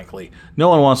this up, frankly. No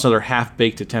one wants another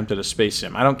half-baked attempt at a space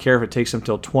sim. I don't care if it takes them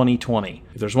till 2020.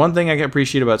 If there's one thing I can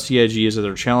appreciate about CIG is that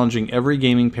they're challenging every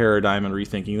gaming paradigm and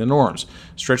rethinking the norms.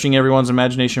 Stretching everyone's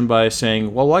imagination by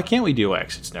saying, well, why can't we do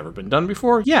X? It's never been done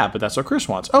before? Yeah, but that's what Chris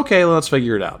wants. Okay, let's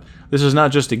figure it out. This is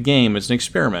not just a game, it's an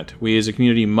experiment. We as a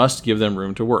community must give them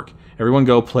room to work. Everyone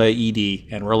go play ED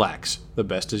and relax. The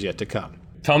best is yet to come.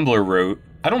 Tumblr wrote,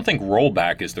 "I don't think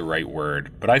rollback is the right word,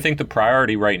 but I think the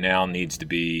priority right now needs to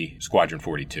be Squadron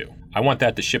 42. I want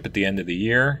that to ship at the end of the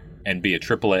year and be a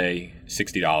AAA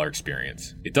 $60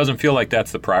 experience. It doesn't feel like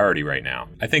that's the priority right now.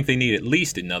 I think they need at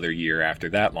least another year after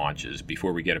that launches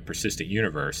before we get a persistent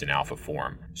universe in alpha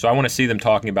form. So I want to see them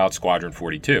talking about Squadron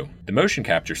 42. The motion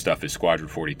capture stuff is Squadron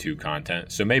 42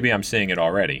 content, so maybe I'm seeing it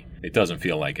already. It doesn't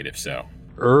feel like it if so."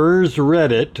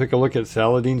 Reddit took a look at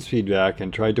Saladin's feedback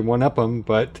and tried to one-up him,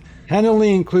 but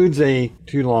handily includes a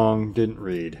too long, didn't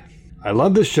read. "I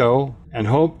love the show and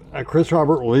hope Chris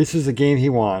Robert releases the game he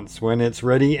wants when it's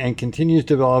ready and continues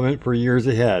development for years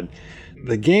ahead.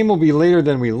 The game will be later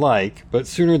than we like, but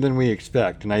sooner than we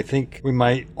expect, and I think we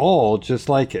might all just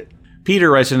like it."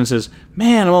 Peter writes in and says,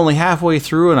 "Man, I'm only halfway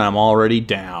through and I'm already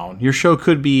down. Your show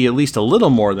could be at least a little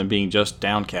more than being just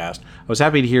downcast. I was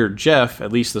happy to hear Jeff,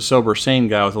 at least the sober, sane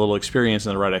guy with a little experience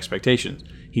and the right expectations.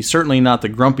 He's certainly not the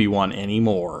grumpy one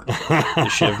anymore." The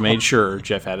Shiv made sure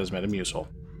Jeff had his Metamucil.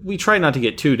 We tried not to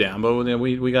get too down, but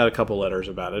we got a couple letters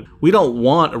about it. We don't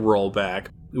want a rollback.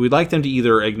 We'd like them to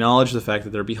either acknowledge the fact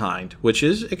that they're behind, which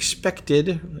is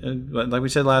expected. Like we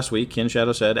said last week, Ken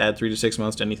Shadow said, add 3 to 6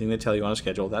 months to anything they tell you on a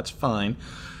schedule. That's fine.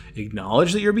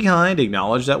 acknowledge that you're behind,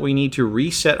 acknowledge that we need to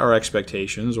reset our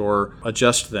expectations or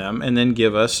adjust them, and then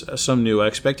give us some new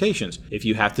expectations. If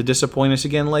you have to disappoint us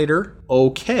again later,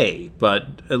 okay, but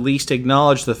at least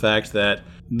acknowledge the fact that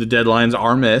the deadlines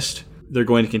are missed, they're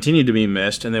going to continue to be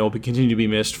missed, and they will continue to be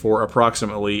missed for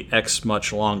approximately X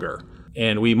much longer.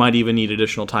 And we might even need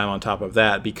additional time on top of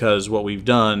that, because what we've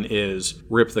done is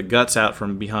rip the guts out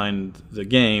from behind the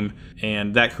game,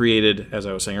 and that created, as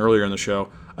I was saying earlier in the show,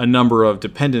 a number of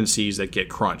dependencies that get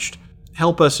crunched.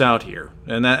 Help us out here,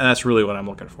 and that's really what I'm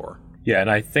looking for. Yeah, and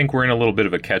I think we're in a little bit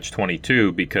of a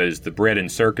catch-22 because the bread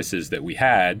and circuses that we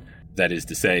had, that is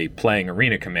to say, playing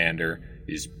Arena Commander,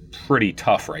 is pretty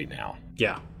tough right now.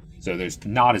 Yeah. So there's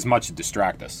not as much to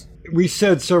distract us. We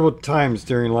said several times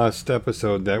during last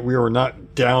episode that we were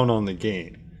not down on the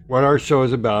game. What our show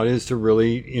is about is to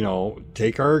really,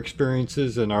 take our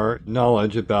experiences and our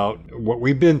knowledge about what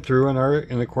we've been through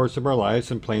in the course of our lives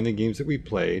and playing the games that we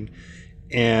played,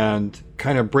 and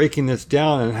kind of breaking this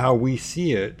down and how we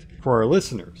see it for our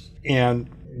listeners. And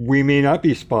we may not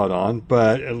be spot on,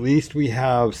 but at least we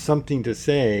have something to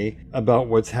say about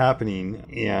what's happening.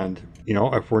 And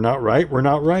if we're not right, we're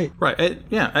not right. Right.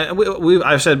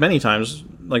 I've said many times,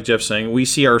 like Jeff's saying, we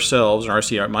see ourselves, or I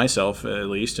see myself at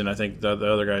least, and I think the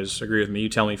other guys agree with me. You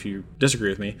tell me if you disagree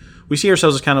with me. We see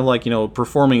ourselves as kind of like,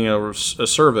 performing a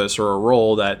service or a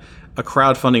role that a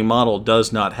crowdfunding model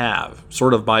does not have,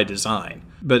 sort of by design.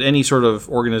 But any sort of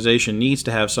organization needs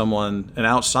to have someone, an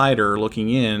outsider, looking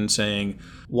in saying,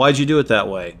 why'd you do it that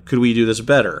way? Could we do this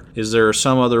better? Is there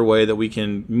some other way that we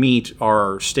can meet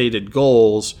our stated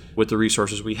goals with the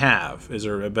resources we have? Is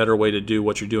there a better way to do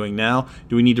what you're doing now?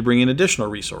 Do we need to bring in additional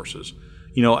resources?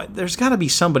 There's got to be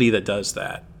somebody that does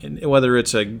that. And whether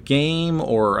it's a game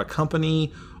or a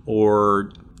company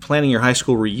or planning your high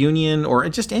school reunion or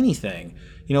just anything.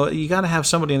 You got to have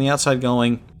somebody on the outside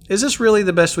going, is this really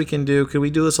the best we can do? Could we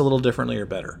do this a little differently or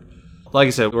better? Like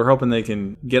I said, we're hoping they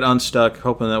can get unstuck,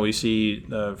 hoping that we see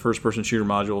the first-person shooter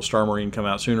module, Star Marine, come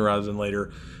out sooner rather than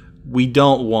later. We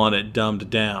don't want it dumbed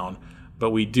down,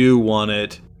 but we do want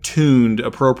it tuned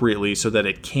appropriately so that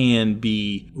it can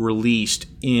be released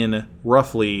in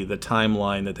roughly the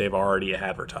timeline that they've already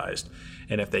advertised.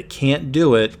 And if they can't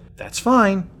do it, that's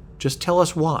fine. Just tell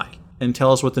us why and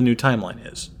tell us what the new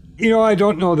timeline is. I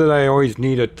don't know that I always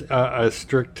need a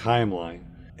strict timeline.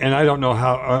 And I don't know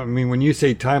how, when you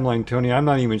say timeline, Tony, I'm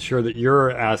not even sure that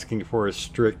you're asking for a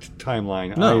strict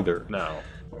timeline either. No.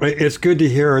 It's good to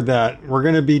hear that we're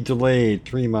going to be delayed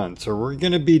 3 months, or we're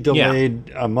going to be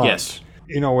delayed a month. Yes.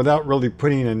 Without really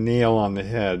putting a nail on the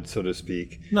head, so to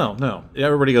speak. No.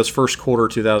 Everybody goes first quarter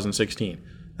 2016.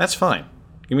 That's fine.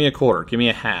 Give me a quarter. Give me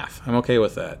a half. I'm okay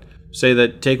with that. Say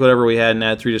that take whatever we had and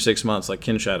add 3 to 6 months, like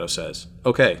Kin Shadow says.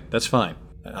 Okay, that's fine.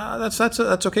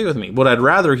 That's okay with me. What I'd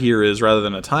rather hear is, rather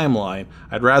than a timeline,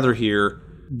 I'd rather hear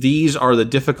these are the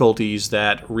difficulties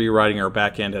that rewriting our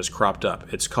backend has cropped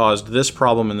up. It's caused this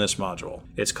problem in this module.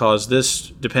 It's caused this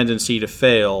dependency to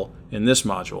fail in this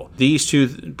module. These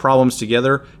two problems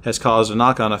together has caused a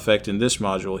knock-on effect in this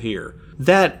module here.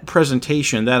 That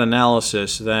presentation, that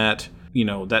analysis, that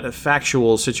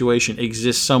factual situation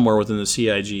exists somewhere within the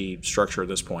CIG structure at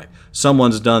this point.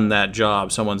 Someone's done that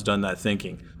job. Someone's done that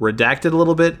thinking. Redact it a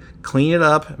little bit, clean it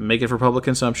up, make it for public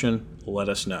consumption, let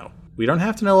us know. We don't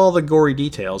have to know all the gory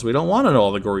details. We don't want to know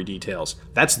all the gory details.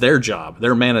 That's their job,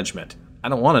 their management. I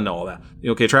don't want to know all that.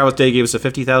 Okay, Travis Day gave us a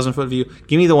 50,000-foot view.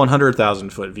 Give me the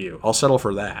 100,000-foot view. I'll settle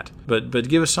for that. But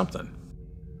give us something.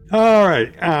 All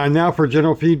right. Now for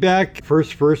general feedback.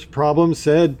 First problem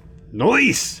said,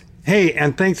 nice. Hey,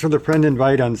 and thanks for the friend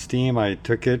invite on Steam. I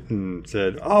took it and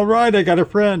said, all right, I got a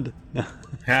friend.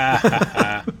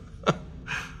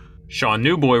 Sean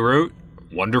Newboy wrote,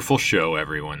 wonderful show,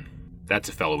 everyone. That's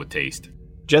a fellow with taste.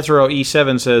 Jethro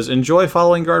E7 says, enjoy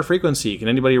following Guard Frequency. Can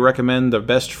anybody recommend the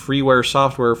best freeware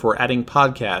software for adding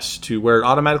podcasts to where it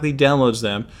automatically downloads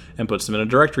them and puts them in a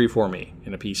directory for me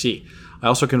in a PC? I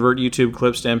also convert YouTube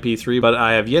clips to MP3, but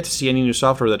I have yet to see any new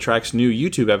software that tracks new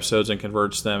YouTube episodes and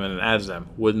converts them and adds them.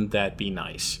 Wouldn't that be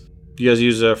nice? Do you guys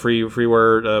use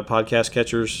freeware podcast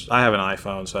catchers? I have an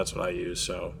iPhone, so that's what I use.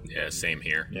 So yeah, same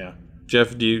here. Yeah,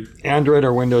 Jeff, do you? Android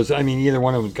or Windows? Either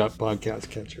one of them's got podcast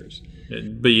catchers.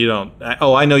 But you don't.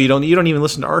 Oh, I know you don't. You don't even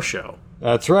listen to our show.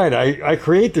 That's right. I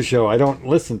create the show. I don't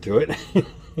listen to it.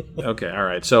 Okay, all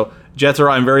right. So, Jethro,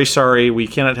 I'm very sorry. We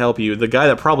cannot help you. The guy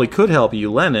that probably could help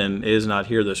you, Lennon, is not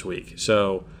here this week.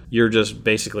 So, you're just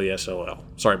basically SOL.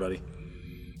 Sorry, buddy.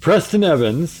 Preston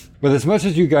Evans, with as much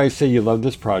as you guys say you love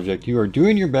this project, you are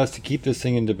doing your best to keep this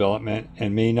thing in development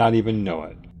and may not even know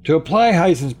it. To apply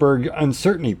Heisenberg's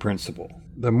uncertainty principle,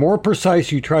 The more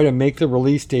precise you try to make the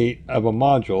release date of a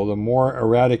module, the more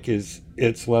erratic is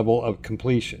its level of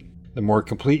completion. The more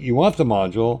complete you want the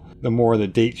module, the more the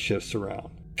date shifts around.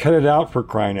 Cut it out, for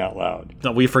crying out loud.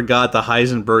 No, we forgot the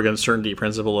Heisenberg uncertainty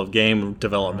principle of game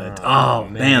development. Oh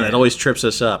man, that always trips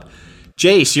us up.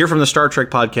 Jace, you're from the Star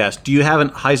Trek podcast. Do you have an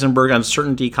Heisenberg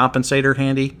uncertainty compensator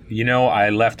handy? You know, I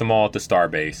left them all at the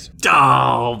starbase.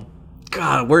 Oh,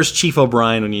 God, where's Chief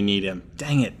O'Brien when you need him?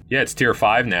 Dang it. Yeah, it's tier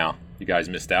 5 now. You guys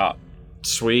missed out.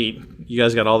 Sweet. You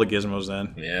guys got all the gizmos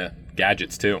then. Yeah,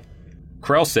 gadgets too.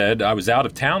 Krell said, I was out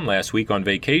of town last week on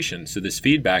vacation, so this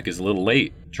feedback is a little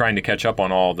late. Trying to catch up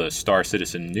on all the Star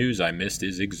Citizen news I missed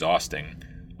is exhausting.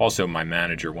 Also, my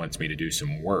manager wants me to do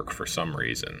some work for some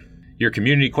reason. Your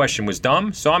community question was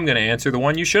dumb, so I'm going to answer the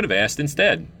one you should have asked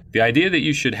instead. The idea that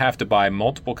you should have to buy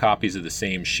multiple copies of the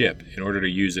same ship in order to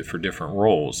use it for different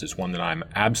roles is one that I'm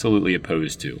absolutely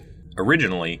opposed to.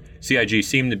 Originally, CIG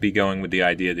seemed to be going with the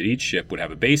idea that each ship would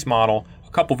have a base model, a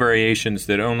couple variations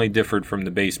that only differed from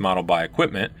the base model by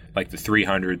equipment, like the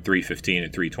 300, 315,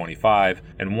 and 325,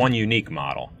 and one unique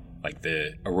model, like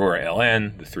the Aurora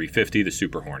LN, the 350, the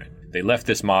Super Hornet. They left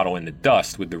this model in the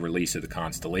dust with the release of the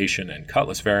Constellation and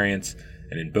Cutlass variants,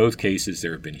 and in both cases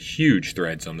there have been huge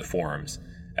threads on the forums.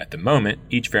 At the moment,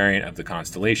 each variant of the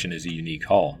Constellation is a unique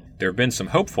hull. There have been some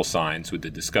hopeful signs with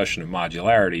the discussion of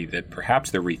modularity that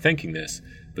perhaps they're rethinking this,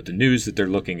 but the news that they're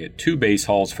looking at 2 base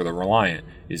hulls for the Reliant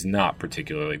is not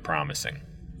particularly promising.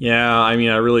 Yeah, I mean,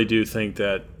 I really do think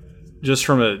that just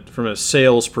from a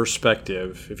sales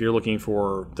perspective, if you're looking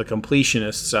for the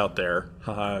completionists out there,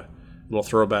 little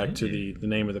throwback to the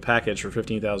name of the package for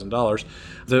 $15,000,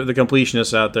 the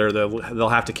completionists out there, they'll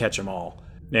have to catch them all.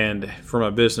 And from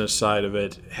a business side of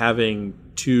it, having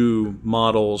 2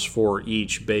 models for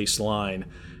each baseline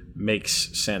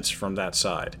makes sense from that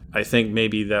side. I think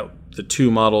maybe that the 2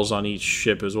 models on each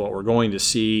ship is what we're going to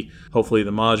see. Hopefully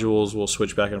the modules will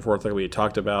switch back and forth like we had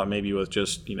talked about, maybe with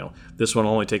just, this one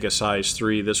will only take a size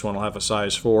 3, this one will have a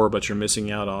size 4, but you're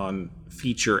missing out on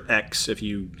feature X if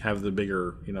you have the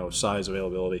bigger, size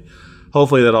availability.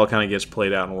 Hopefully that all kind of gets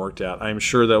played out and worked out. I'm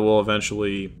sure that we'll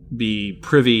eventually be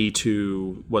privy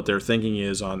to what their thinking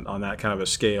is on that kind of a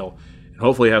scale, and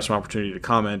hopefully have some opportunity to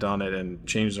comment on it and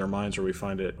change their minds where we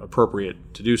find it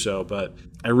appropriate to do so. But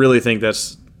I really think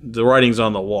that's the writing's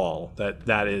on the wall,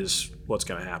 that is what's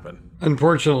going to happen.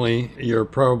 Unfortunately, you're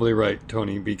probably right,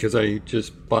 Tony, because I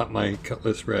just bought my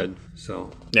Cutlass Red,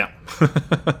 so... Yeah.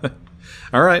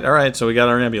 All right, so we got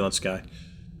our ambulance guy.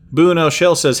 Boo No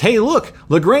Shell says, hey, look,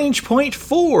 Lagrange Point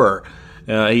 4.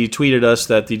 He tweeted us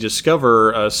that the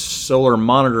Discover solar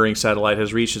monitoring satellite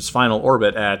has reached its final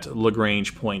orbit at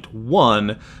Lagrange Point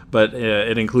 1, but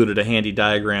it included a handy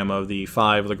diagram of the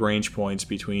 5 Lagrange points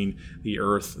between the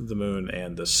Earth, the Moon,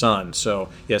 and the Sun. So,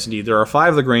 yes, indeed, there are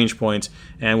 5 Lagrange points,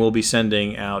 and we'll be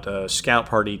sending out a scout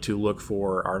party to look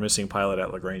for our missing pilot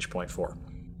at Lagrange Point 4.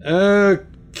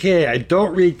 Okay, I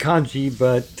don't read kanji,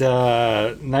 but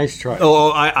nice try.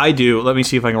 Oh, I do. Let me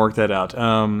see if I can work that out.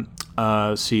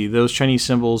 See, those Chinese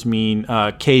symbols mean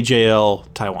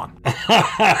KJL Taiwan.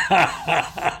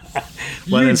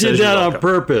 You did that on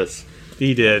purpose.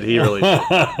 He did. He really did.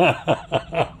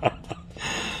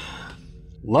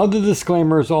 Love the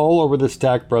disclaimers all over the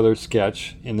Stack Brothers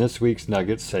sketch in this week's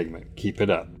Nuggets segment. Keep it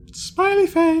up. Smiley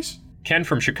face. Ken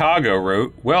from Chicago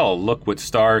wrote, well, look what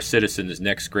Star Citizen's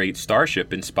next great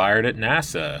starship inspired at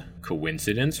NASA.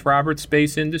 Coincidence, Robert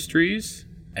Space Industries?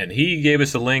 And he gave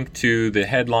us a link to the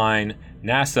headline,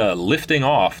 NASA lifting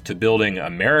off to building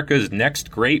America's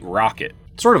next great rocket.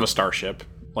 Sort of a starship,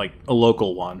 like a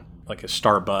local one, like a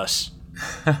star bus,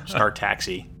 star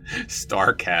taxi.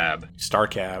 Star cab. Star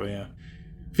cab, yeah.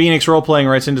 Phoenix Roleplaying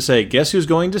writes in to say, guess who's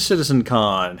going to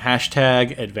CitizenCon?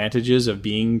 # advantages of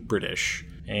being British.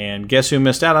 And guess who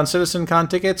missed out on CitizenCon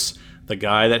tickets? The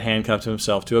guy that handcuffed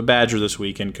himself to a badger this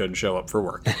week and couldn't show up for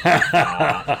work.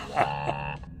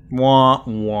 Wah,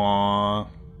 wah.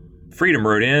 Freedom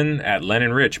wrote in at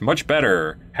Lennon Rich, much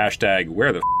better. #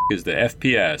 where the is the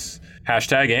FPS? #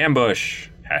 ambush.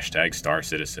 # Star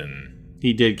Citizen.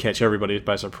 He did catch everybody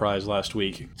by surprise last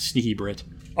week. Sneaky Brit.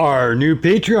 Our new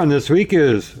Patreon this week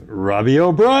is Robbie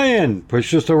O'Brien.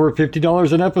 Pushed just over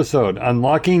 $50 an episode.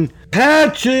 Unlocking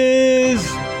patches!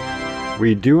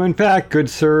 We do, in fact, good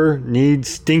sir, need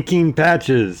stinking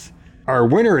patches. Our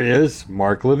winner is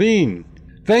Mark Levine.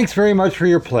 Thanks very much for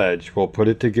your pledge. We'll put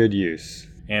it to good use.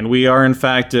 And we are, in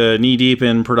fact, knee-deep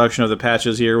in production of the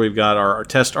patches here. We've got our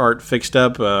test art fixed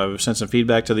up. We've sent some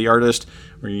feedback to the artist.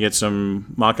 We're going to get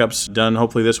some mock-ups done,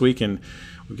 hopefully, this week. And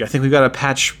I think we've got a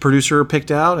patch producer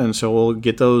picked out, and so we'll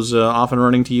get those off and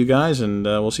running to you guys, and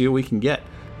we'll see what we can get.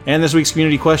 And this week's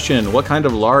community question, what kind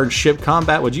of large ship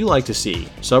combat would you like to see?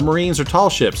 Submarines or tall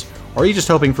ships? Or are you just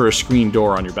hoping for a screen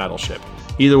door on your battleship?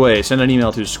 Either way, send an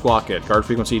email to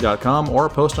squawk@guardfrequency.com or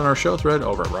post on our show thread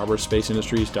over at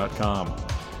robertspaceindustries.com.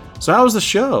 So how was the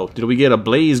show? Did we get a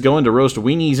blaze going to roast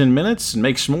weenies in minutes and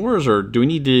make s'mores, or do we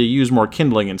need to use more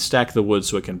kindling and stack the wood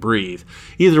so it can breathe?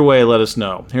 Either way, let us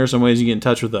know. Here are some ways you get in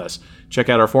touch with us. Check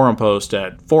out our forum post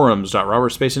at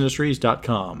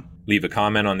forums.robertspaceindustries.com. Leave a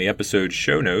comment on the episode's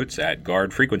show notes at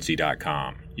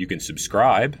guardfrequency.com. You can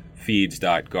subscribe,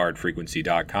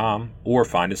 feeds.guardfrequency.com, or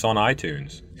find us on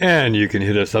iTunes. And you can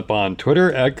hit us up on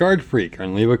Twitter at GuardFreak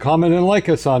and leave a comment and like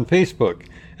us on Facebook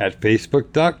at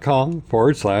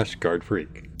facebook.com/GuardFreak.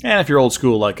 And if you're old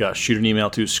school like us, shoot an email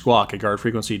to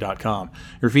squawk@guardfrequency.com.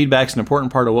 Your feedback's an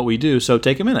important part of what we do, so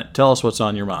take a minute. Tell us what's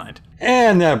on your mind.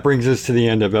 And that brings us to the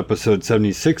end of episode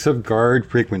 76 of Guard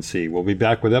Frequency. We'll be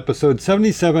back with episode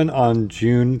 77 on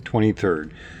June 23rd.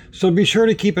 So be sure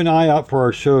to keep an eye out for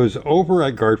our shows over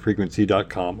at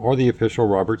guardfrequency.com or the official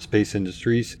Robert Space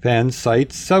Industries fan site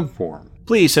subforum.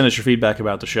 Please send us your feedback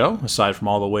about the show. Aside from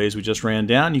all the ways we just ran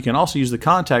down, you can also use the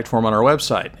contact form on our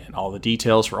website, and all the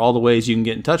details for all the ways you can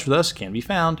get in touch with us can be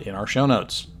found in our show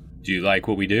notes. Do you like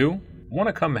what we do? Want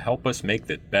to come help us make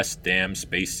the best damn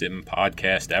space sim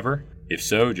podcast ever? If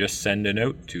so, just send a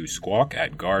note to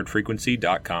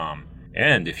squawk@guardfrequency.com.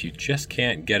 And if you just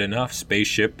can't get enough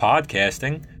spaceship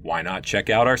podcasting, why not check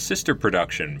out our sister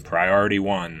production, Priority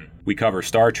One? We cover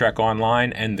Star Trek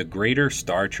Online and the greater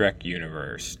Star Trek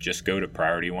universe. Just go to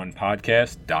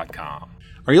PriorityOnePodcast.com.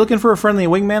 Are you looking for a friendly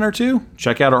wingman or two?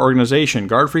 Check out our organization,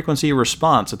 Guard Frequency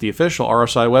Response, at the official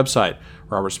RSI website,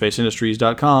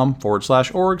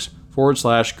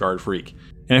 robertspaceindustries.com/orgs/guardfreak.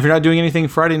 And if you're not doing anything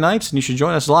Friday nights, then you should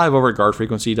join us live over at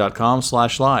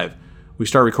guardfrequency.com/live. We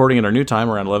start recording at our new time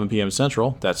around 11 p.m.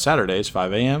 Central. That's Saturdays,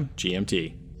 5 a.m.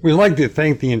 GMT. We'd like to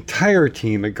thank the entire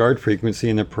team at Guard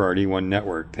Frequency and the Priority One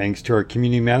Network. Thanks to our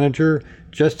community manager,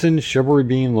 Justin Chivalry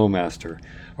Bean Lowmaster,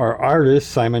 our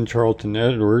artist, Simon Charlton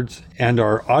Edwards, and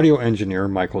our audio engineer,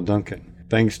 Michael Duncan.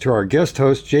 Thanks to our guest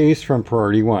host, Jace from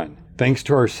Priority One. Thanks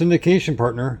to our syndication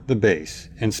partner, The Base.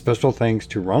 And special thanks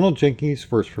to Ronald Jenkins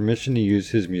for his permission to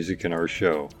use his music in our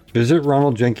show. Visit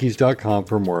ronaldjenkins.com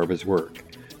for more of his work.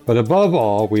 But above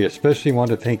all, we especially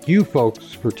want to thank you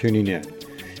folks for tuning in.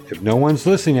 If no one's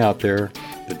listening out there,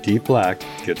 the deep black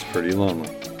gets pretty lonely.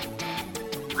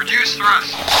 Reduce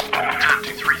thrust.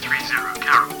 102330,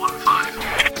 Carol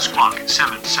 15. Squawk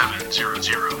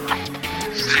 7700.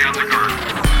 Stay on the guard.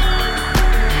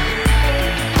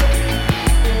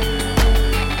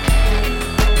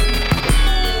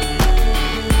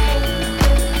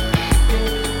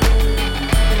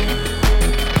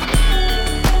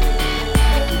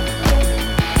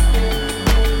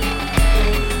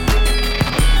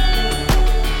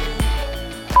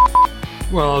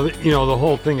 Well, the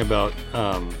whole thing about,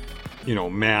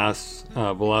 mass,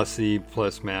 velocity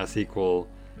plus mass equal,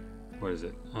 what is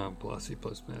it? Velocity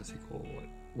plus mass equal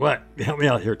what? Help me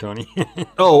out here, Tony.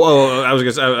 I was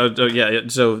going to say,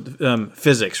 so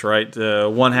physics, right?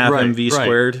 1/2 mv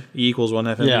squared equals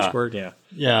 1/2 mv squared, yeah.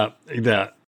 Yeah,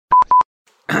 that.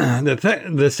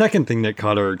 The second thing that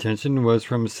caught our attention was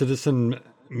from Citizen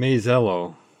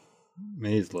Maislow.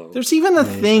 There's even a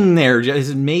thing there. Is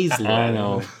it Maislow? I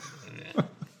know.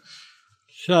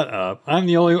 Shut up. I'm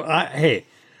the only... I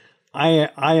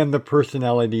am the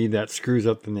personality that screws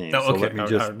up the name. Oh, okay. So let me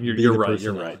just you're right.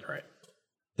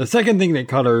 The second thing that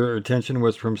caught our attention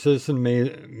was from Citizen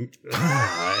May...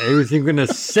 I was even going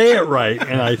to say it right,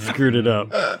 and I screwed it up.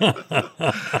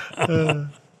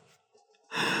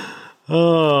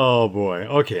 Oh, boy.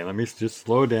 Okay, let me just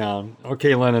slow down.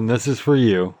 Okay, Lennon, this is for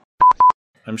you.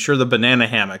 I'm sure the banana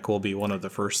hammock will be one of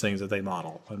the first things that they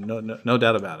model. No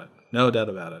doubt about it. No doubt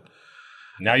about it.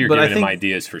 Now you're giving him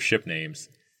ideas for ship names.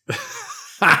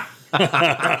 The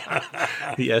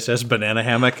SS Banana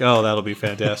Hammock. Oh, that'll be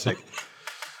fantastic.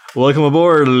 Welcome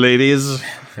aboard, ladies.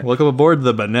 Welcome aboard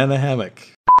the Banana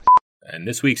Hammock. And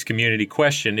this week's community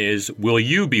question is, will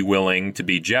you be willing to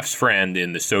be Jeff's friend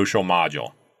in the social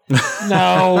module?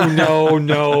 No.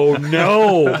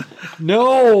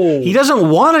 He doesn't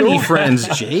want any friends,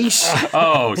 Jace.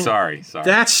 Oh, sorry.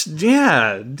 That's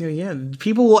yeah.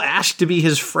 People will ask to be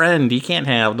his friend. He can't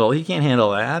handle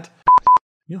that.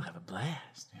 You'll have a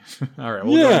blast. All right,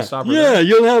 we'll go and stop.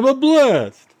 You'll have a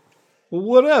blast.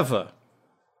 Whatever.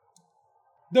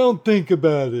 Don't think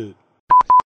about it.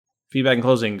 Feedback in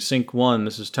closing. Sync 1.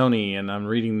 This is Tony, and I'm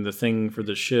reading the thing for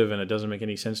the Shiv, and it doesn't make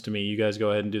any sense to me. You guys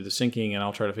go ahead and do the syncing, and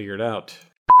I'll try to figure it out.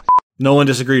 No one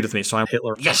disagreed with me, so I'm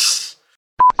Hitler. Yes!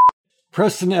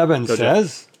 Preston Evans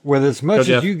says, with as much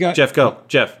as you got... Jeff, go.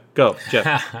 Jeff.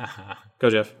 Go,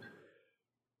 Jeff.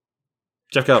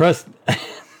 Jeff, go. Press.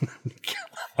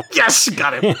 Yes,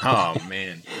 got him. Oh,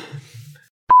 man.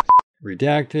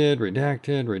 Redacted.